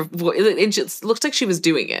 weirdly, her voice, it just looked like she was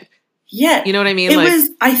doing it. Yeah. You know what I mean?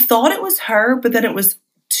 I thought it was her, but then it was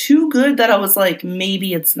too good that I was like,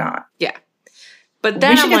 maybe it's not. Yeah. But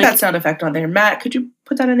then we should get that sound effect on there. Matt, could you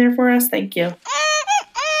put that in there for us? Thank you.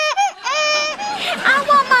 I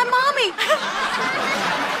want my mommy.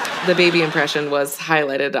 The baby impression was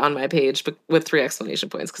highlighted on my page but with 3 exclamation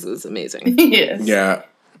points because it was amazing. Yes. Yeah.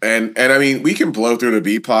 And I mean, we can blow through the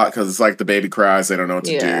B plot because it's like the baby cries. They don't know what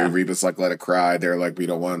to do. Reba's like, let it cry. They're like, we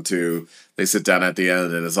don't want to. They sit down at the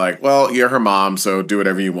end and it's like, well, you're her mom, so do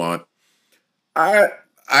whatever you want.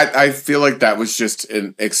 I feel like that was just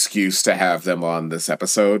an excuse to have them on this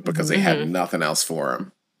episode because they had nothing else for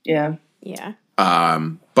them. Yeah. Yeah.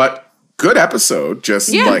 But good episode.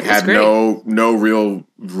 Just had great. no real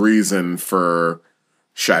reason for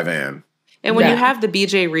Shivan. And when you have the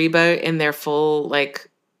BJ Reba in their full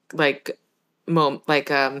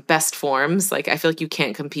best forms, like I feel like you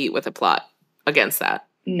can't compete with a plot against that.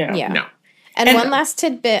 No. Yeah. No. And one last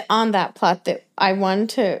tidbit on that plot that I wanted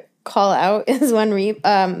to call out is when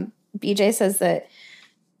BJ says that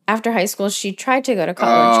after high school she tried to go to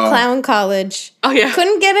college, clown college. Oh yeah,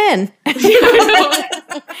 couldn't get in.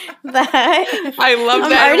 I love that.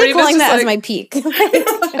 I'm already calling that as my peak.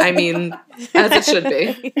 I mean, as it should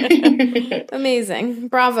be. Amazing,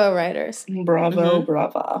 bravo writers.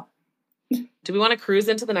 Bravo. Do we want to cruise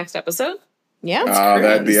into the next episode? Yeah,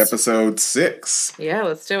 that'd be episode 6. Yeah,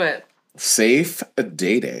 let's do it. Safe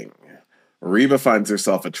dating. Reba finds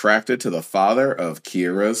herself attracted to the father of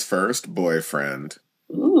Kira's first boyfriend.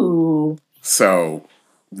 Ooh. So,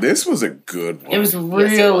 this was a good one. It was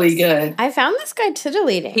really good. I found this guy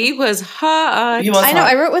tittillating. He was hot. I know,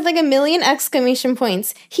 I wrote with like 1 million exclamation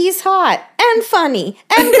points. He's hot and funny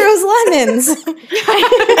and grows lemons.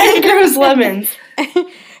 And grows lemons.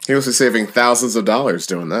 He was saving thousands of dollars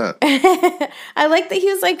doing that. I like that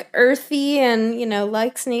he was like earthy and,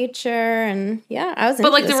 likes nature and I was into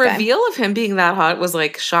But like this the guy. reveal of him being that hot was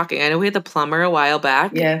like shocking. I know we had the plumber a while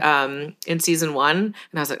back in season 1 and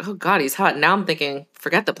I was like, oh God, he's hot. Now I'm thinking,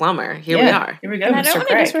 forget the plumber. Here we are. Here we go. And I don't want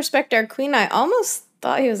to disrespect our queen. I almost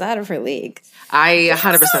thought he was out of her league. I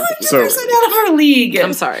 100% think he's out of her league.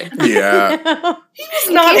 I'm sorry. Yeah. He's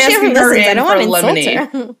not asking her in for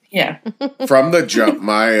lemonade. Yeah. From the jump,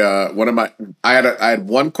 I had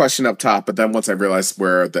one question up top, but then once I realized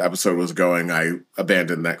where the episode was going, I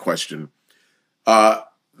abandoned that question.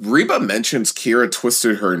 Reba mentions Kira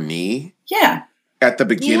twisted her knee. Yeah. At the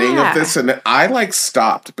beginning of this, and I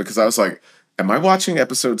stopped because I was like, am I watching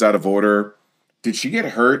episodes out of order? Did she get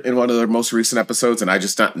hurt in one of the most recent episodes and I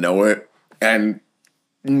just not know it? And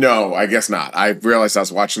no, I guess not. I realized I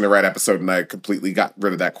was watching the right episode and I completely got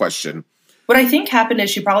rid of that question. What I think happened is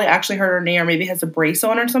she probably actually hurt her knee or maybe has a brace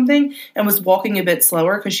on or something and was walking a bit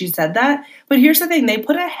slower because she said that. But here's the thing. They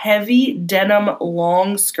put a heavy denim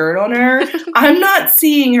long skirt on her. I'm not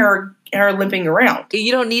seeing her limping around.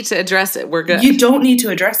 You don't need to address it. We're good. You don't need to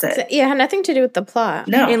address it. So, it had nothing to do with the plot.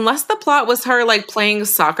 No. Unless the plot was her playing a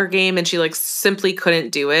soccer game and she simply couldn't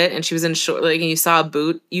do it and she was in short and you saw a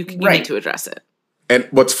boot, you need to address it. And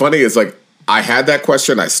what's funny is I had that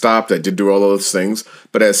question. I stopped. I did do all those things.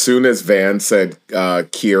 But as soon as Van said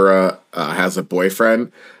Kira has a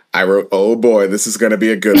boyfriend, I wrote, oh boy, this is going to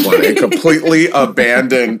be a good one. And completely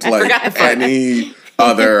abandoned any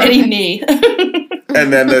other. Any knee.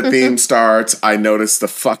 And then the theme starts. I noticed the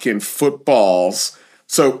fucking footballs.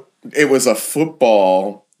 So it was a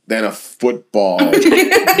football, then a football,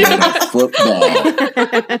 then a football.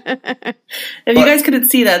 If you guys couldn't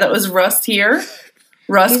see that was Russ here.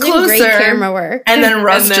 Russ closer, great camera work, and then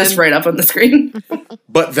Russ just right up on the screen.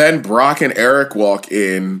 But then Brock and Eric walk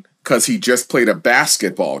in because he just played a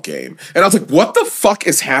basketball game. And I was like, what the fuck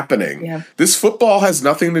is happening? Yeah. This football has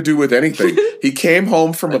nothing to do with anything. He came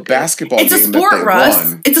home from a basketball game. It's a sport, Russ.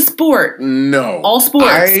 Won. It's a sport. No. All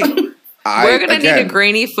sports. We're going to need a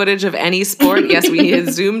grainy footage of any sport. Yes, we had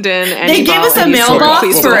zoomed in. They gave us a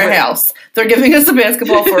mailbox for a house. They're giving us a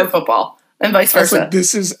basketball for a football. And vice versa. I was like,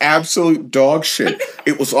 this is absolute dog shit.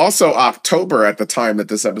 It was also October at the time that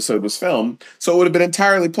this episode was filmed, so it would have been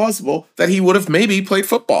entirely plausible that he would have maybe played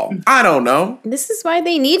football. I don't know. This is why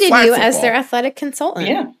they needed you as their athletic consultant.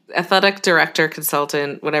 Yeah. Athletic director,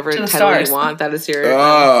 consultant, whatever title you want. That is your...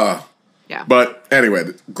 Yeah. But anyway,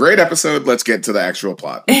 great episode. Let's get to the actual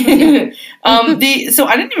plot. So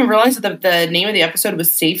I didn't even realize that the name of the episode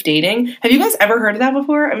was Safe Dating. Have you guys ever heard of that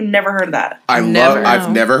before? I've never heard of that. I've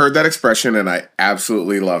never heard that expression, and I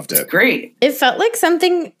absolutely loved it. It's great. It felt like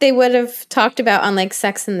something they would have talked about on like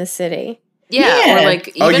Sex in the City. Yeah. Or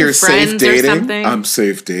like even you're Friends safe dating? or something. I'm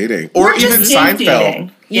safe dating. Or even Seinfeld.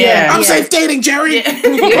 Dating. Yeah. I'm safe dating, Jerry.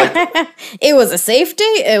 Yeah. It was a safe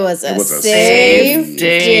date. It was a safe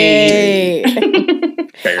date.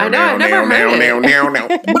 I know, I've never heard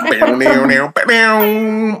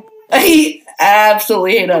I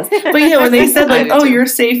absolutely hate us. But yeah, when they said like, oh, you're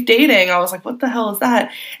safe dating, I was like, what the hell is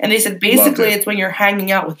that? And they said basically it's when you're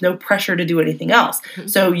hanging out with no pressure to do anything else. Mm-hmm.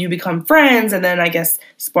 So you become friends, and then I guess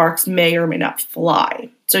sparks may or may not fly.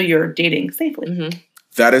 So you're dating safely. Mm-hmm.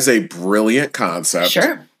 That is a brilliant concept.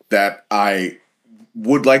 Sure. That I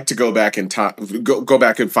would like to go back in time, go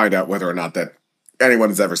back and find out whether or not that anyone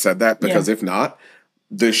has ever said that. Because if not,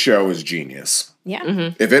 this show is genius. Yeah.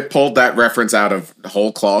 Mm-hmm. If it pulled that reference out of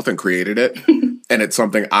whole cloth and created it, and it's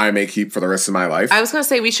something I may keep for the rest of my life. I was going to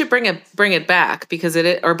say we should bring it back because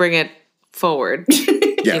or bring it forward.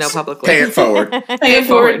 Yes. Publicly. Pay it forward. Pay it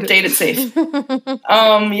forward. Date it safe. It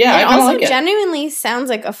I also like genuinely sounds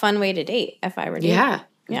like a fun way to date. If I were to. Yeah.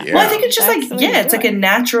 Well, I think it's just it's like a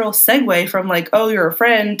natural segue from like, oh, you're a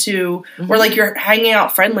friend to, or like you're hanging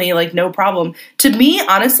out friendly, like no problem. To me,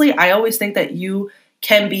 honestly, I always think that you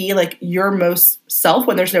can be like your most self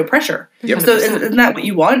when there's no pressure. Yep. So isn't that what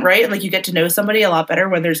you want, right? And like you get to know somebody a lot better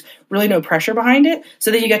when there's really no pressure behind it. So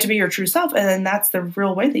then you get to be your true self, and then that's the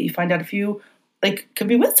real way that you find out if you like could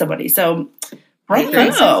be with somebody. So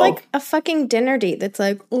it's like a fucking dinner date that's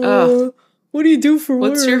like, what do you do for work?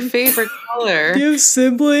 What's your favorite color? Do you have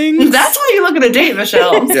siblings? That's why you look at a date,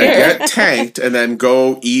 Michelle. Get tanked and then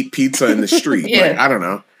go eat pizza in the street. Like, I don't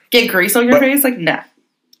know. Get grease on your face? Like, nah.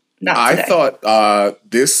 Not today. I thought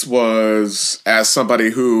this was, as somebody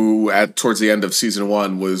who towards the end of season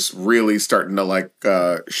 1 was really starting to like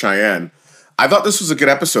Cheyenne, I thought this was a good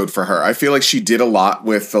episode for her. I feel like she did a lot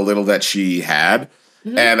with the little that she had.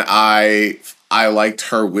 Mm-hmm. And I liked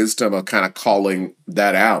her wisdom of kind of calling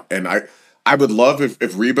that out. And I would love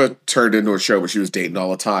if Reba turned into a show where she was dating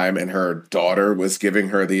all the time and her daughter was giving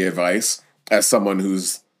her the advice as someone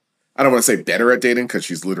who's, I don't want to say better at dating because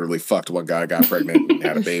she's literally fucked one guy, got pregnant, and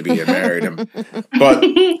had a baby, and married him. But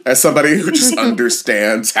as somebody who just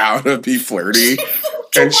understands how to be flirty,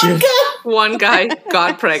 and one guy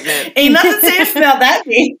got pregnant. Ain't nothing safe about that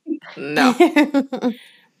name. No.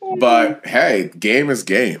 But hey, game is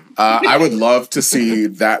game. I would love to see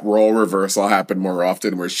that role reversal happen more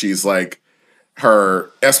often, where she's like her,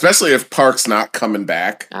 especially if Park's not coming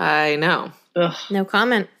back. I know. Ugh. No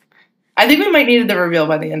comment. I think we might need the reveal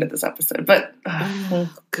by the end of this episode, but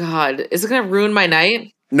oh God, is it going to ruin my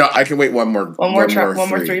night? No, I can wait one more. One more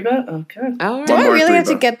Threeba? Okay. Oh, do I really have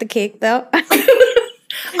to get the cake though?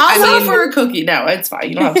 I'll go for a cookie. No, it's fine.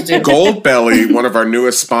 You don't have to do it. Goldbelly, one of our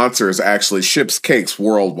newest sponsors, actually ships cakes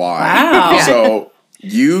worldwide. Wow. So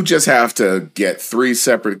you just have to get 3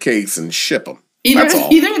 separate cakes and ship them. Either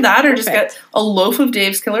that or Perfect. just get a loaf of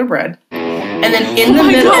Dave's Killer Bread. And then in the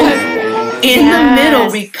middle,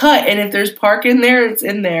 we cut. And if there's Park in there, it's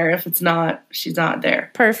in there. If it's not, she's not there.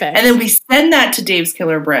 Perfect. And then we send that to Dave's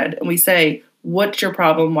Killer Bread. And we say, what's your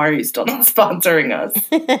problem? Why are you still not sponsoring us?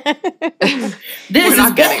 We're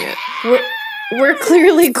not getting it. We're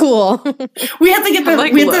clearly cool. We have to get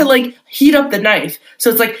like heat up the knife. So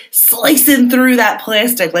it's like slicing through that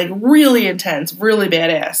plastic, like really intense, really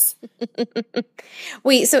badass.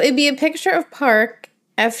 Wait, so it'd be a picture of Park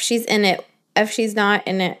if she's in it. If she's not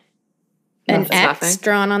in it, an X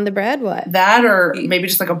drawn on the bread? What? That or maybe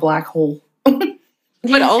just like a black hole.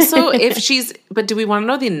 But also, but do we want to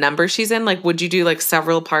know the number she's in? Like, would you do like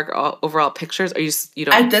several Park overall pictures? Or you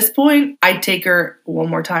don't? At this point, I'd take her one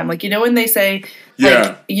more time. Like, you know, when they say,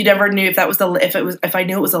 like, you never knew if I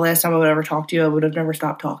knew it was the last time I would ever talk to you, I would have never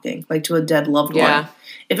stopped talking, like to a dead loved one.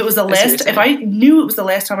 If I knew it was the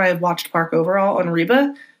last time I had watched Park overall on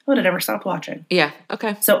Reba, I would have never stopped watching. Yeah.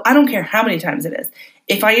 Okay. So I don't care how many times it is.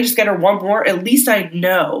 If I just get her one more, at least I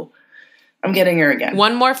know I'm getting her again.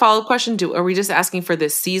 One more follow-up question. Are we just asking for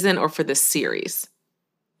this season or for this series?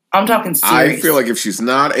 I'm talking series. I feel like if she's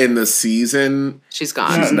not in the season, she's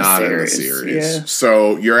gone. She's not in the series. Yeah.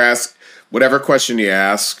 So you're asked, whatever question you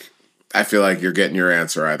ask, I feel like you're getting your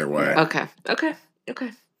answer either way. Okay.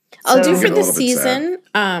 I'll do for the season.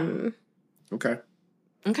 Okay.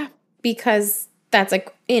 Because that's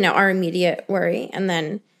like, you know, our immediate worry. And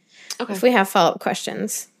then if we have follow-up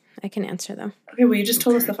questions, I can answer them. Okay, well, you just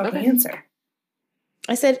told us the fucking answer.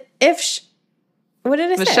 I said, what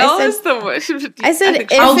did I say? Michelle is the one. I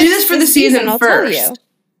said, I'll do this for the season first.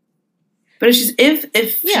 But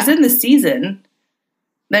if she's in the season,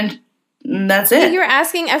 then that's it. But you were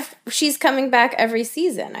asking if she's coming back every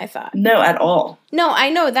season, I thought. No, at all. No, I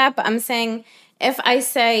know that, but I'm saying if I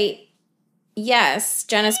say yes,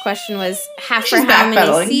 Jenna's question was how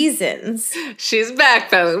many seasons? She's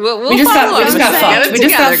backpedaling. We just got fucked. We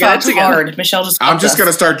just got fucked hard. Michelle just I'm just going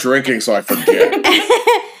to start drinking so I forget.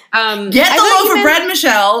 Get the loaf of bread,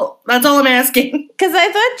 Michelle. That's all I'm asking. Because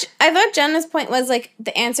I thought Jenna's point was like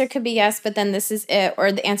the answer could be yes, but then this is it,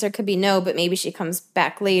 or the answer could be no, but maybe she comes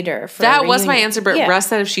back later. That was my answer, but Russ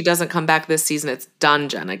said if she doesn't come back this season, it's done.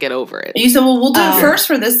 Jenna, get over it. You said, well, we'll do it first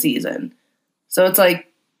for this season. So it's like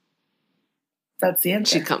that's the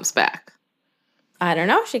answer. She comes back. I don't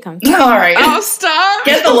know if she comes back. All right. Oh, stop.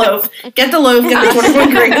 Get the loaf. Get the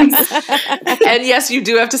 21 grains. And yes, you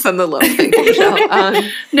do have to send the loaf. Thank you, Michelle.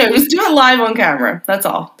 No, just do it live on camera. That's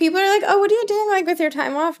all. People are like, oh, what are you doing like with your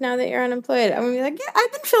time off now that you're unemployed? I'm going to be like, yeah,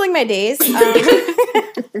 I've been filling my days.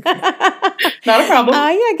 Not a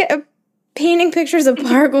problem. Painting pictures of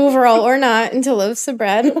Park overall or not into loaves of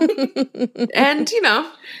bread. And, you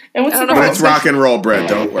know. And what's it's rock and roll bread,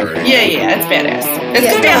 don't worry. Yeah, it's badass. It's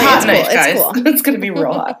going to be a hot knife, guys. Cool. It's going to be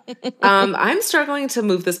real hot. I'm struggling to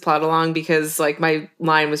move this plot along because, like, my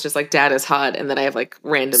line was just, like, Dad is hot, and then I have, like,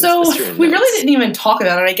 random So, we really didn't even talk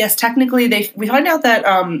about it. I guess, technically, we find out that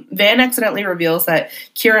Van accidentally reveals that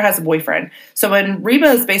Kira has a boyfriend. So, when Reba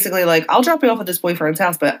is basically like, I'll drop you off at this boyfriend's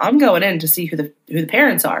house, but I'm going in to see who the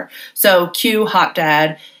parents are. So, Q, hot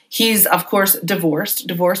dad. He's, of course,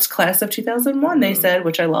 divorced class of 2001, they said,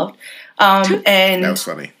 which I loved. And that was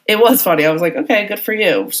funny. It was funny. I was like, okay, good for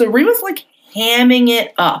you. So Reba's like hamming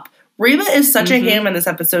it up. Reba is such a ham in this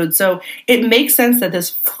episode. So it makes sense that this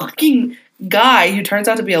fucking guy who turns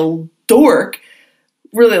out to be a dork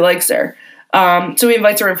really likes her. So he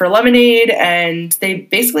invites her in for lemonade and they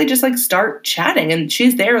basically just like start chatting and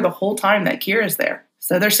she's there the whole time that Kira's there.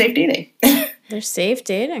 So they're safe dating. They're safe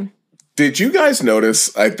dating. Did you guys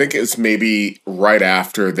notice, I think it's maybe right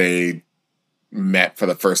after they met for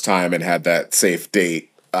the first time and had that safe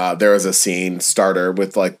date, there was a scene starter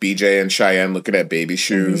with like BJ and Cheyenne looking at baby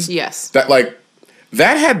shoes. Mm-hmm. Yes.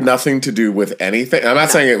 That had nothing to do with anything. I'm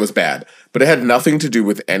not saying it was bad, but it had nothing to do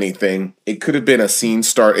with anything. It could have been a scene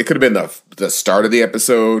start. It could have been the start of the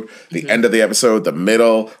episode, the end of the episode, the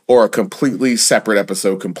middle, or a completely separate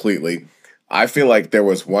episode completely. I feel like there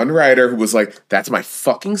was one writer who was like, that's my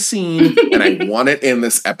fucking scene, and I want it in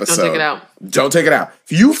this episode. Don't take it out.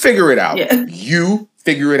 If you figure it out, you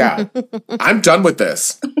figure it out. I'm done with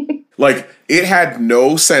this. Like, it had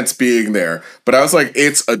no sense being there. But I was like,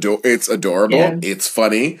 it's adorable. Yeah. It's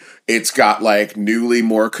funny. It's got, like, newly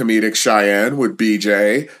more comedic Cheyenne with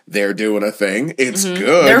BJ. They're doing a thing. It's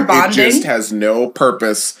good. They're bonding. It just has no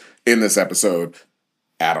purpose in this episode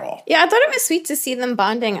at all. Yeah, I thought it was sweet to see them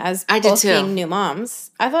bonding as both being new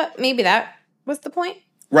moms. I thought maybe that was the point.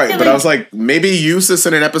 Right, but I was like, maybe use this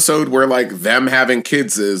in an episode where like them having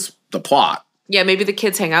kids is the plot. Yeah, maybe the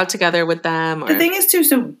kids hang out together with them. Or... The thing is, too,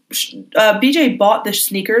 so BJ bought the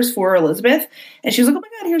sneakers for Elizabeth, and she was like, oh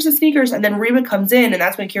my God, here's the sneakers. And then Reba comes in, and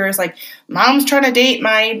that's when Kira's like, Mom's trying to date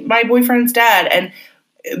my boyfriend's dad. And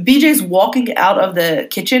BJ's walking out of the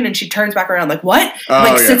kitchen and she turns back around like, what?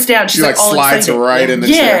 And, sits down. She's like slides right in the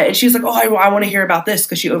chair. And she's like, oh, I want to hear about this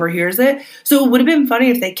because she overhears it. So it would have been funny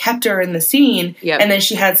if they kept her in the scene and then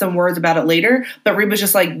she had some words about it later. But Reba's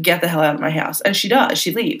just like, get the hell out of my house. And she does.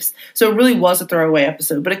 She leaves. So it really was a throwaway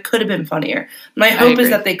episode, but it could have been funnier. My hope is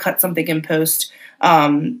that they cut something in post.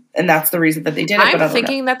 And that's the reason that they did it. I'm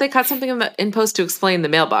thinking that they cut something in post to explain the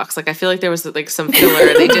mailbox. Like, I feel like there was like some filler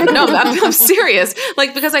and they didn't know. I'm serious.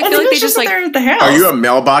 Like, because I feel like they just like. At the house. Are you a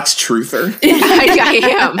mailbox truther? I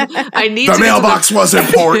am. I need the mailbox was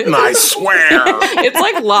important, I swear. It's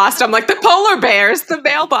like Lost. I'm like, the polar bears, the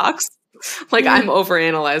mailbox. Like, I'm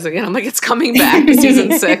overanalyzing it. I'm like, it's coming back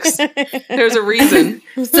season 6. There's a reason.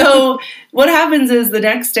 So what happens is the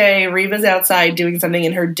next day, Reba's outside doing something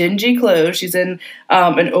in her dingy clothes. She's in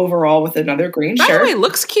an overall with another green shirt. By the way,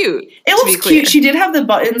 looks cute. It looks cute. She did have the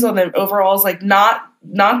buttons on the overalls, like not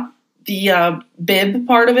the bib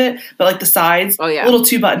part of it, but like the sides. Oh, yeah. A little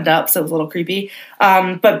too buttoned up, so it was a little creepy.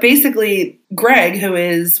 But basically, Greg, who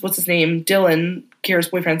is, what's his name, Dylan, Kira's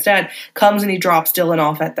boyfriend's dad, comes and he drops Dylan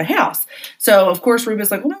off at the house. So, of course,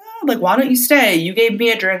 Reba's like, oh my God, like, why don't you stay? You gave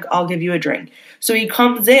me a drink, I'll give you a drink. So he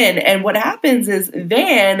comes in, and what happens is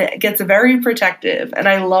Van gets very protective, and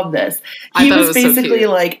I love this. He was basically,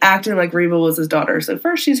 like, acting like Reba was his daughter. So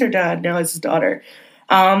first she's her dad, now it's his daughter.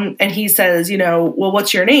 And he says, well,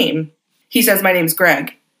 what's your name? He says, my name's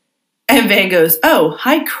Greg. And Van goes, oh,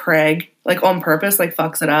 hi, Craig. Like, on purpose, like,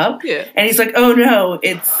 fucks it up. Yeah. And he's like, oh, no,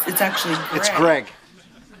 it's actually Greg. It's Greg.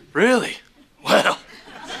 Really? Well,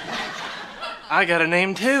 I got a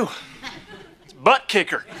name, too. It's Butt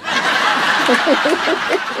Kicker.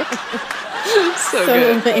 So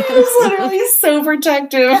good. He was literally so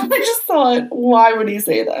protective. I just thought, why would he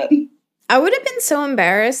say that? I would have been so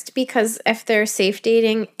embarrassed because if they're safe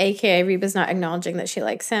dating, aka Reba's not acknowledging that she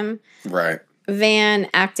likes him. Right. Van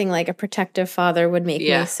acting like a protective father would make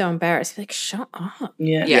me so embarrassed. Like, shut up.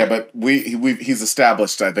 Yeah, but he's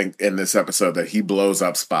established, I think, in this episode that he blows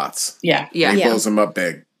up spots. Yeah. He blows them up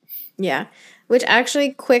big. Yeah. Which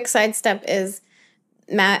actually, quick sidestep is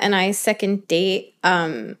Matt and I's second date.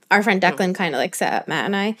 Our friend Declan kind of like set up Matt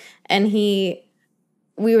and I, and we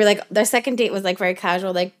were like, their second date was like very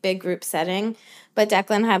casual, like big group setting. But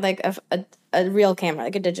Declan had like a real camera,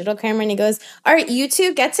 like a digital camera, and he goes, all right, you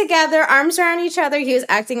two get together, arms around each other. He was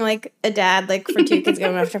acting like a dad, like for two kids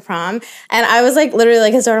going off to prom. And I was like, literally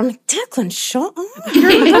like his daughter, I'm like, Declan, shut up.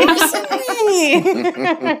 You're embarrassing me.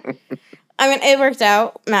 I mean, it worked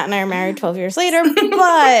out. Matt and I are married 12 years later,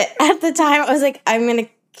 but at the time I was like, I'm going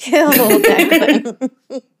to kill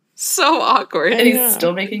Declan. So awkward. And he's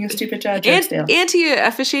still making a stupid dad joke still. And he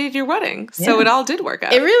officiated your wedding. So it all did work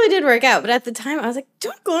out. It really did work out. But at the time, I was like,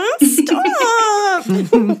 Declan, stop.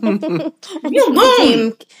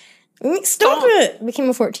 Stop it. Became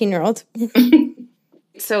a 14-year-old.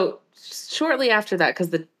 So shortly after that,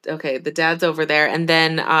 because the dad's over there. And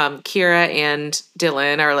then Kira and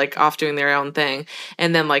Dylan are like off doing their own thing.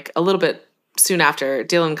 And then like a little bit soon after,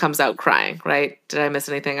 Dylan comes out crying, right? Did I miss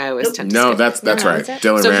anything? I always tend to skip. That's right.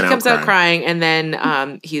 Dylan so ran he comes out out crying, and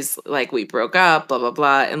then he's like, we broke up, blah, blah,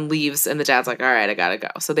 blah, and leaves, and the dad's like, all right, I gotta go.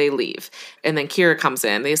 So they leave. And then Kira comes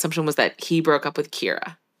in. The assumption was that he broke up with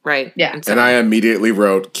Kira, right? Yeah. And I immediately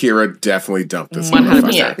wrote, Kira definitely dumped this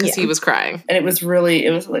 100%, because he was crying. And it was like,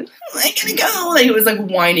 I'm gonna go. Like, it was like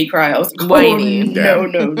whiny cry. I was like, whiny.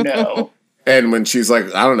 No. And when she's like,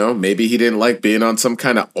 I don't know, maybe he didn't like being on some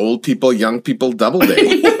kind of old people, young people double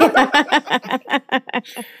date.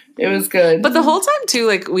 It was good. But the whole time, too,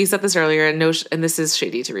 like, we said this earlier, and this is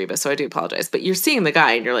shady to Reba, so I do apologize, but you're seeing the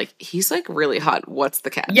guy, and you're like, he's, like, really hot. What's the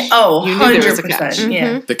catch? Yeah, oh, you 100%. Knew there was a catch.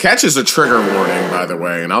 Yeah. The catch is a trigger warning, by the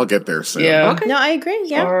way, and I'll get there soon. Yeah. Okay. No, I agree.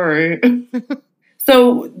 Yeah. All right.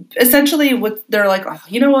 So essentially, they're like, oh,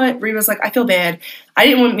 you know what? Reba's like, I feel bad. I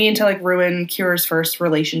didn't want me to like ruin Kira's first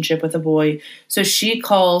relationship with a boy. So she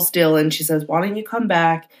calls Dylan. She says, why don't you come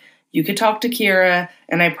back? You could talk to Kira,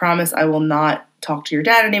 and I promise I will not talk to your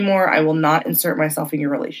dad anymore. I will not insert myself in your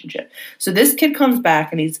relationship. So this kid comes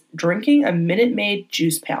back, and he's drinking a Minute Maid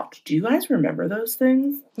juice pouch. Do you guys remember those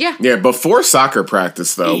things? Yeah. Yeah, before soccer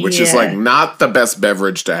practice, though, which is like not the best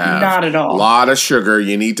beverage to have. Not at all. A lot of sugar.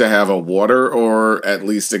 You need to have a water or at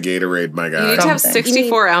least a Gatorade, my guy. You need to have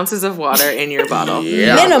 64 ounces of water in your bottle.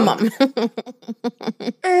 Yeah. Minimum.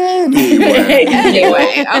 Anyway,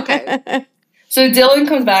 okay. So Dylan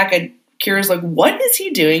comes back, and Kira's like, what is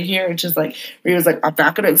he doing here? And she's like, Reba's like, I'm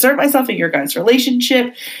not going to insert myself in your guys'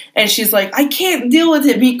 relationship. And she's like, I can't deal with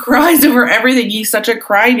him. He cries over everything. He's such a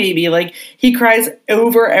crybaby. Like, he cries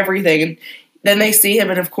over everything. And then they see him,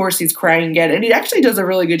 and of course he's crying again. And he actually does a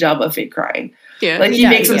really good job of fake crying. Yeah. Like, he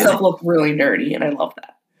makes himself look really nerdy, and I love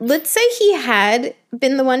that. let's say he had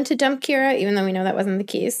been the one to dump Kira, even though we know that wasn't the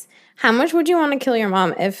case. How much would you want to kill your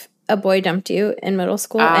mom if a boy dumped you in middle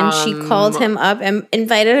school and she called him up and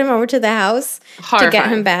invited him over to the house to get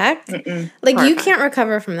him back? Like, you can't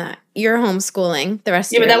recover from that. You're homeschooling the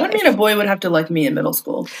rest of your life. Yeah, but that would mean a boy would have to like me in middle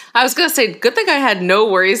school. I was going to say, good thing I had no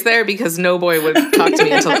worries there because no boy would talk to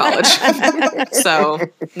me until college. So,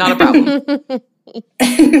 not a problem.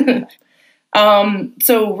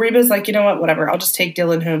 So Reba's like, you know what, whatever, I'll just take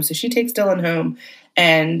Dylan home. So she takes Dylan home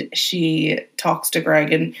and she talks to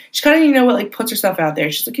Greg and she kind of, you know what, like puts herself out there.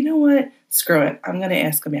 She's like, you know what, screw it, I'm going to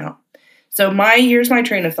ask him out. So here's my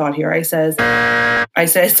train of thought here. I says,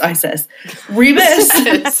 Reba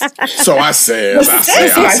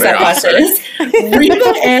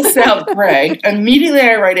Reba asks out Greg. Immediately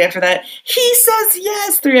right after that, he says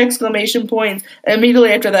yes, 3 exclamation points.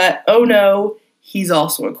 Immediately after that, oh no, he's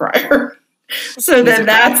also a crier. So then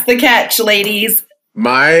that's the catch, ladies.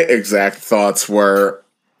 My exact thoughts were,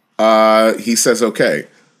 he says, okay,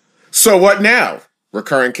 so what now?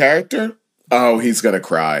 Recurring character? Oh, he's going to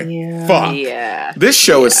cry. Yeah. Fuck. Yeah. This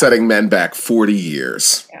show is setting men back 40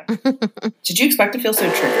 years. Yeah. Did you expect to feel so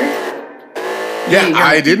triggered? Yeah,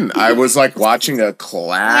 I didn't. I was like watching a classic.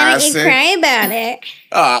 Why don't you cry about it?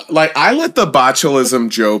 Like, I let the botulism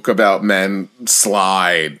joke about men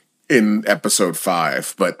slide in episode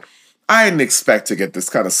 5, but I didn't expect to get this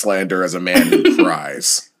kind of slander as a man who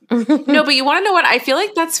cries. No, but you want to know what? I feel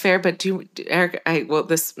like that's fair, but Eric,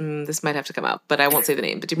 this might have to come out, but I won't say the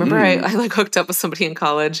name. But do you remember I like hooked up with somebody in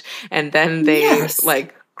college and then they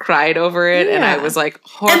like cried over it and I was like,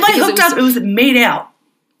 and by hooked up, it was made out.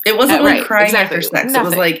 It wasn't like crying after sex. Nothing. It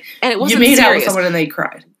was like, and it wasn't you made serious. Out with someone and they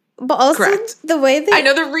cried. But also the way they... I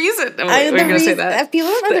know the reason. We're going to say that. If people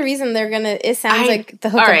don't know the reason, they're going to... It sounds like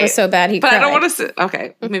the hookup was so bad he cried. But I don't want to say...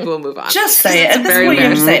 Okay, maybe we'll move on. Just say it. At this point, you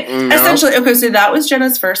have to say it. No. Essentially, okay, so that was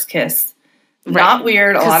Jenna's first kiss. Right. Not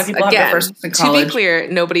weird. A lot of people have their first kiss in college. To be clear,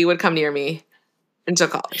 nobody would come near me until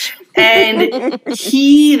college. And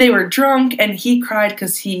they were drunk, and he cried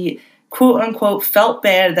because he, quote unquote, felt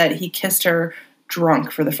bad that he kissed her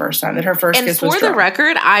drunk for the first time, that her first kiss was drunk. And for the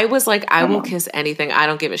record, I was like, I will kiss anything. I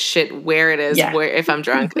don't give a shit where it is, where if I'm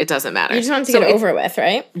drunk, it doesn't matter. You just want to get it over with,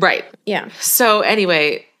 right? Right. Yeah. So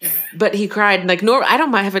anyway, but he cried. Like, I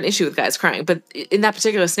don't have an issue with guys crying, but in that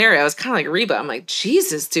particular scenario, I was kind of like Reba. I'm like,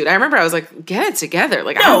 Jesus, dude. I remember I was like, get it together.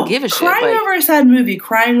 Like, I don't give a shit. Crying over a sad movie,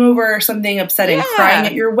 crying over something upsetting, crying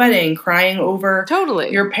at your wedding, crying over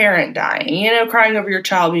your parent dying, crying over your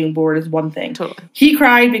child being bored is one thing. Totally. He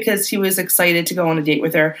cried because he was excited to go on a date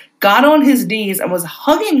with her, got on his knees and was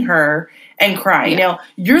hugging her and crying. Yeah. Now,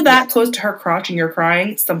 you're that close to her crotch and you're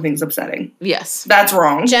crying, something's upsetting. Yes. That's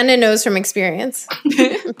wrong. Jenna knows from experience.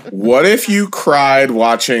 What if you cried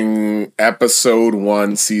watching episode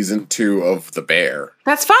 1, season 2 of The Bear?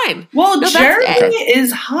 That's fine. Well, Jeremy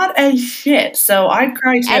is hot as shit, so I'd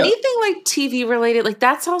cry too. Anything like TV related, like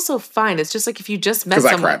that's also fine. It's just like if you just met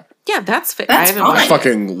someone. Yeah, that's fine. I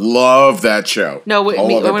fucking love that show. No,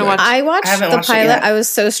 I watched the pilot. I was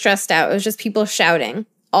so stressed out. It was just people shouting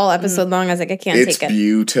all episode long. I was like, I can't take it. It's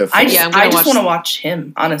beautiful. I just want to watch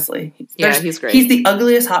him, honestly. He's great. He's the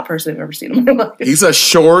ugliest hot person I've ever seen in my life. He's a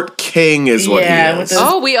short king is what he is.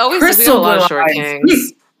 We always do a lot of short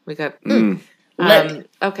kings. We got...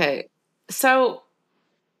 okay, so...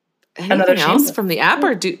 Anything else from the app,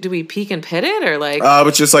 or do we peek and pit it, or like...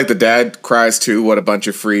 It's just like the dad cries too, what a bunch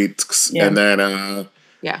of freaks, and then...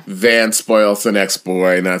 Van spoils the next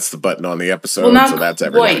boy, and that's the button on the episode, so that's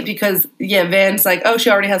everything. Boy, because, Van's like, oh, she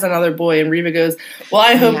already has another boy, and Reba goes, well,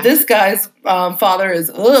 I hope this guy's father is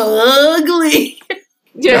ugly.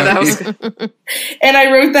 Yeah, that was... And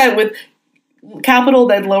I wrote that with capital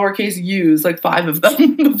then lowercase u's, like 5 of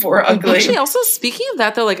them before ugly. Actually, also, speaking of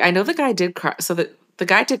that, though, like, I know the guy did cry, so that... The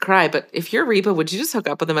guy did cry, but if you're Reba, would you just hook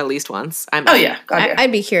up with him at least once?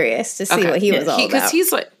 I'd be curious to see what he was all about. Because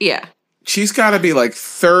he's like, she's got to be like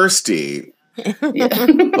thirsty.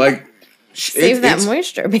 Like save that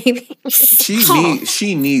moisture, baby.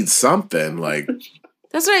 She needs something. Like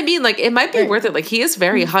that's what I mean. Like it might be worth it. Like he is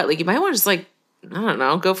very hot. Like you might want to just like I don't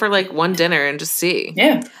know, go for like one dinner and just see.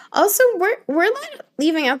 Yeah. Also, we're not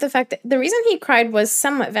leaving out the fact that the reason he cried was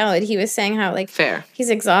somewhat valid. He was saying how, like, he's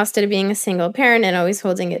exhausted of being a single parent and always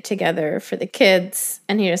holding it together for the kids.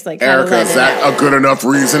 And he just, like, Erica, is that a good enough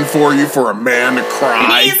reason for you for a man to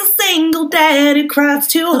cry? He's a single dad who cries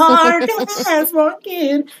too hard, who has one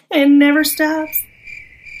kid and never stops.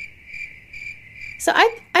 So I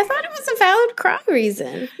thought it was a valid cry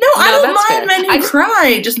reason. No, I don't mind men who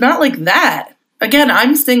cry, just not like that. Again,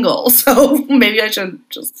 I'm single, so maybe I should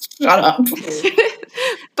just shut up.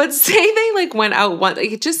 But say they like went out one,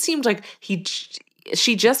 like it just seemed like he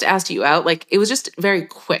she just asked you out. Like, it was just very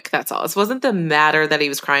quick. That's all. It wasn't the matter that he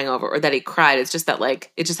was crying over or that he cried. It's just that,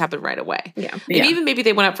 like, it just happened right away. Yeah. And even maybe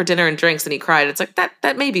they went out for dinner and drinks and he cried. It's like,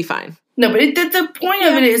 that may be fine. No, but the point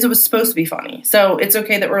of it is it was supposed to be funny. So it's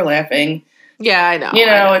okay that we're laughing. Yeah, I know. You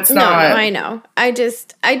know, it's not. No, I know. I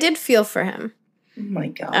did feel for him. Oh my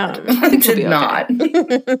God. I think did not.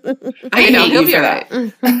 I know, he'll be all right.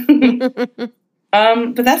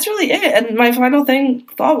 But that's really it. And my final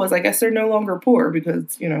thought was, I guess they're no longer poor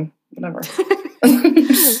because, you know, whatever.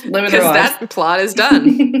 Living their lives. That plot is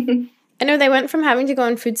done. I know they went from having to go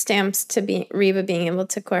on food stamps to Reba being able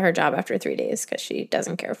to quit her job after 3 days because she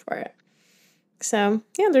doesn't care for it. So,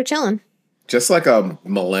 yeah, they're chilling. Just like a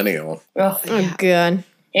millennial. Oh, good.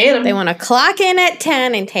 They want to clock in at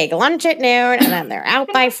 10 and take lunch at noon, and then they're out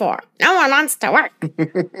by 4. No one wants to work.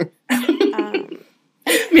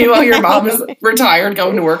 Meanwhile, your mom is retired,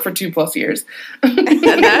 going to work for 2+ years.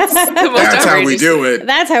 And that's the most That's how we do it.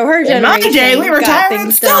 That's how her generation. In my day, we retired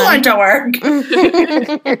and still went to work.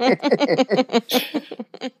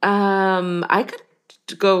 I could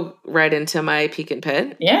go right into my peek and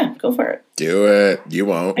pit. Yeah, go for it. Do it. You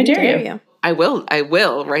won't. I dare you. I will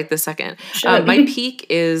right this second. My peak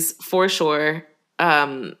is for sure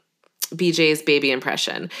BJ's baby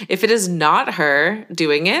impression. If it is not her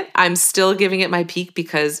doing it, I'm still giving it my peak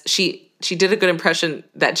because she did a good impression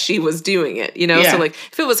that she was doing it, you know? Yeah. So like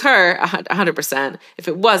if it was her, 100%. If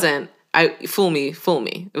it wasn't, fool me.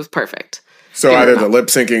 It was perfect. So either the lip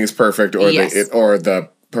syncing is perfect or Yes. or the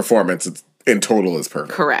performance in total is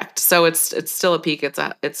perfect. Correct. So it's still a peak.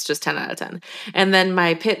 It's just 10 out of 10. And then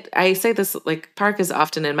my pit, I say this, like, Park is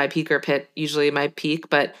often in my peak or pit, usually my peak,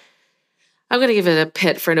 but I'm going to give it a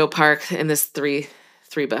pit for no Park in this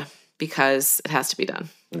Threeba because it has to be done.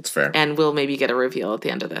 That's fair. And we'll maybe get a reveal at the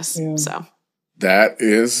end of this. Yeah. So that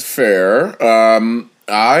is fair.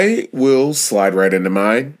 I will slide right into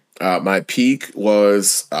mine. My peak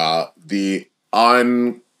was the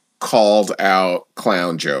uncalled out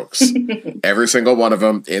clown jokes. Every single one of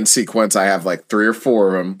them in sequence. I have like 3 or 4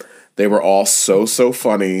 of them. They were all so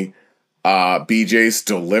funny. BJ's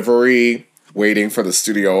delivery, waiting for the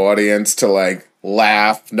studio audience to like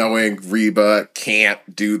laugh, knowing Reba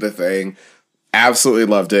can't do the thing. Absolutely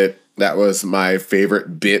loved it. That was my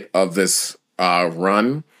favorite bit of this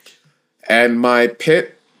run. And my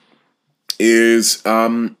pit is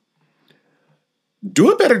do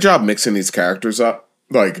a better job mixing these characters up.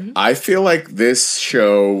 Like, I feel like this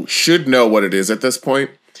show should know what it is at this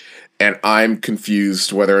point, and I'm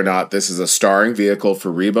confused whether or not this is a starring vehicle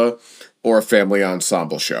for Reba or a family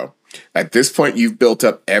ensemble show. At this point, you've built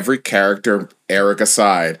up every character, Eric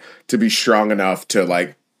aside, to be strong enough to,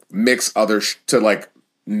 like, mix up.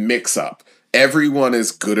 Everyone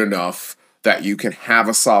is good enough that you can have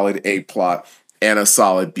a solid A plot and a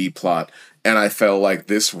solid B plot. And I felt like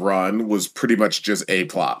this run was pretty much just A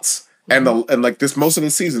plots. And like this, most of the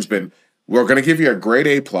season's been, we're going to give you a great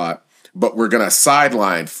A plot, but we're going to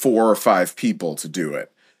sideline 4 or 5 people to do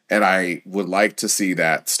it. And I would like to see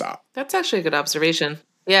that stop. that's actually a good observation.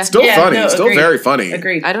 Yeah. Still funny. No, still agreed. very funny.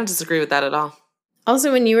 Agreed. I don't disagree with that at all.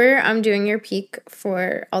 Also, when you were doing your peak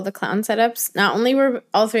for all the clown setups, not only were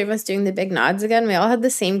all 3 of us doing the big nods again, we all had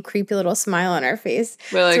the same creepy little smile on our face.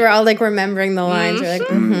 We're like, so we're all like remembering the lines. We're like,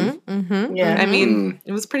 Yeah. I mean,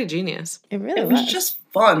 it was pretty genius. It really It was. was just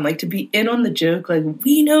fun, like to be in on the joke. Like,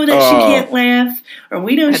 we know that she can't laugh, or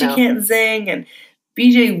we know she can't sing, and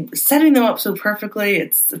BJ setting them up so perfectly.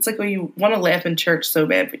 It's like when you want to laugh in church so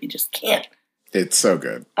bad, but you just can't. It's so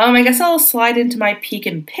good. I guess I'll slide into my peak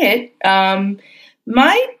and pit.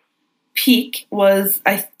 My peak was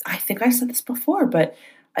I think I said this before, but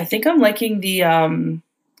I think I'm liking the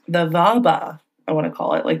Vaba, I want to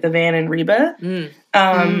call it, like the Van and Reba.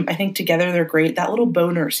 I think together they're great. That little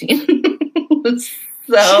boner scene was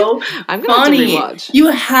so I'm gonna funny. have to rewatch.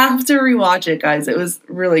 You have to rewatch it, guys. It was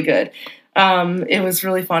really good. It was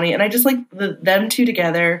really funny, and I just like them two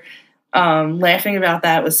together. Laughing about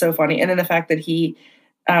that was so funny, and then the fact that he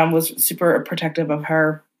was super protective of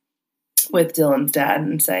her with Dylan's dad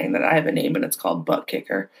and saying that I have a name and it's called Butt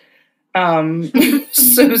Kicker.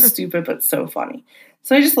 So stupid, but so funny.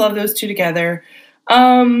 So I just love those two together.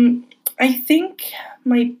 I think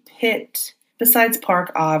my pit, besides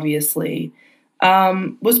Park, obviously,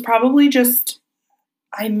 was probably just,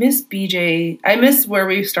 I miss BJ. I miss where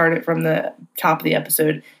we started from the top of the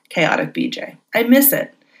episode, Chaotic BJ. I miss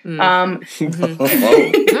it. Well,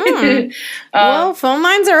 phone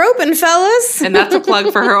lines are open, fellas. And that's a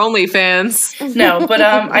plug for her OnlyFans. No, but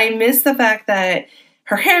I miss the fact that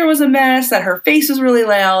her hair was a mess, that her face was really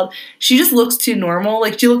loud. She just looks too normal.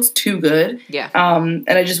 Like, she looks too good. Yeah. And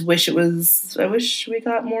I just wish I wish we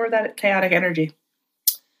got more of that chaotic energy.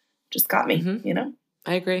 just got me, you know?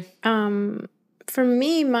 I agree. For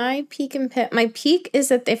me, my peak is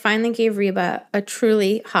that they finally gave Reba a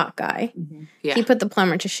truly hot guy. Yeah. He put the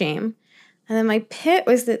plumber to shame. And then my pit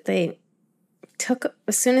was that they took,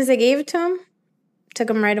 as soon as they gave it to him, took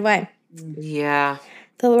him right away. Yeah.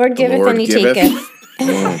 The Lord giveth and you take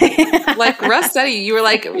it. Like Russ said, you were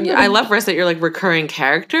like, I love Russ that you're like recurring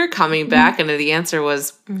character coming back, and the answer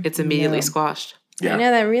was it's immediately squashed. Yeah. I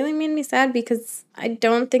know, that really made me sad because I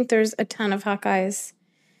don't think there's a ton of hot guys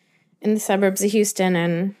in the suburbs of Houston,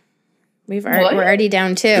 and we're already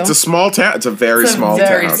down 2. It's a small town. It's a very small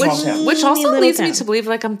town. Which also leads me to believe,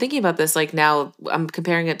 like, I'm thinking about this, like, now I'm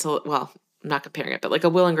comparing it to, well, I'm not comparing it, but like a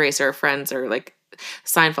Will and Grace or Friends or like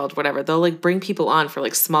Seinfeld, whatever. They'll like bring people on for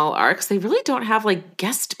like small arcs. They really don't have like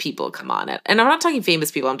guest people come on it. And I'm not talking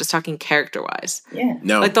famous people. I'm just talking character wise. Yeah.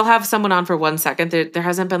 No. Like they'll have someone on for 1 second. There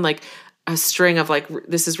hasn't been like a string of like,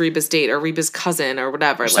 this is Reba's date or Reba's cousin or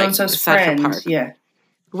whatever. So-and-so's friend. Yeah.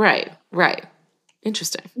 Right.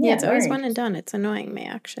 Interesting. Yeah, it's always one and done. It's annoying me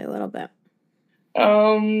actually a little bit.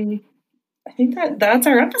 I think that's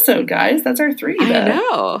our episode, guys. That's our 3. I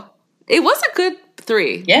know. It was a good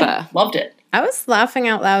 3. Yeah, loved it. I was laughing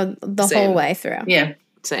out loud the whole way through. Yeah.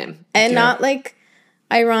 Same. And not like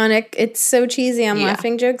ironic. It's so cheesy. I'm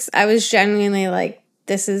laughing jokes. I was genuinely like,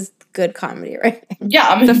 this is good comedy, right? Yeah.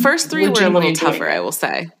 I mean, the first 3 were a little tougher, I will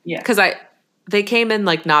say. Yeah. Because they came in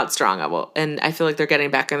like not strong. And I feel like they're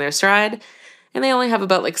getting back in their stride. And they only have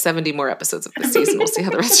about like 70 more episodes of this season. We'll see how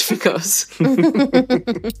the rest of it goes.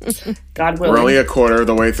 God willing. We're only a quarter of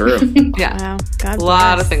the way through. Yeah. Wow. God a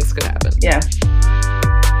lot of things could happen. Yeah.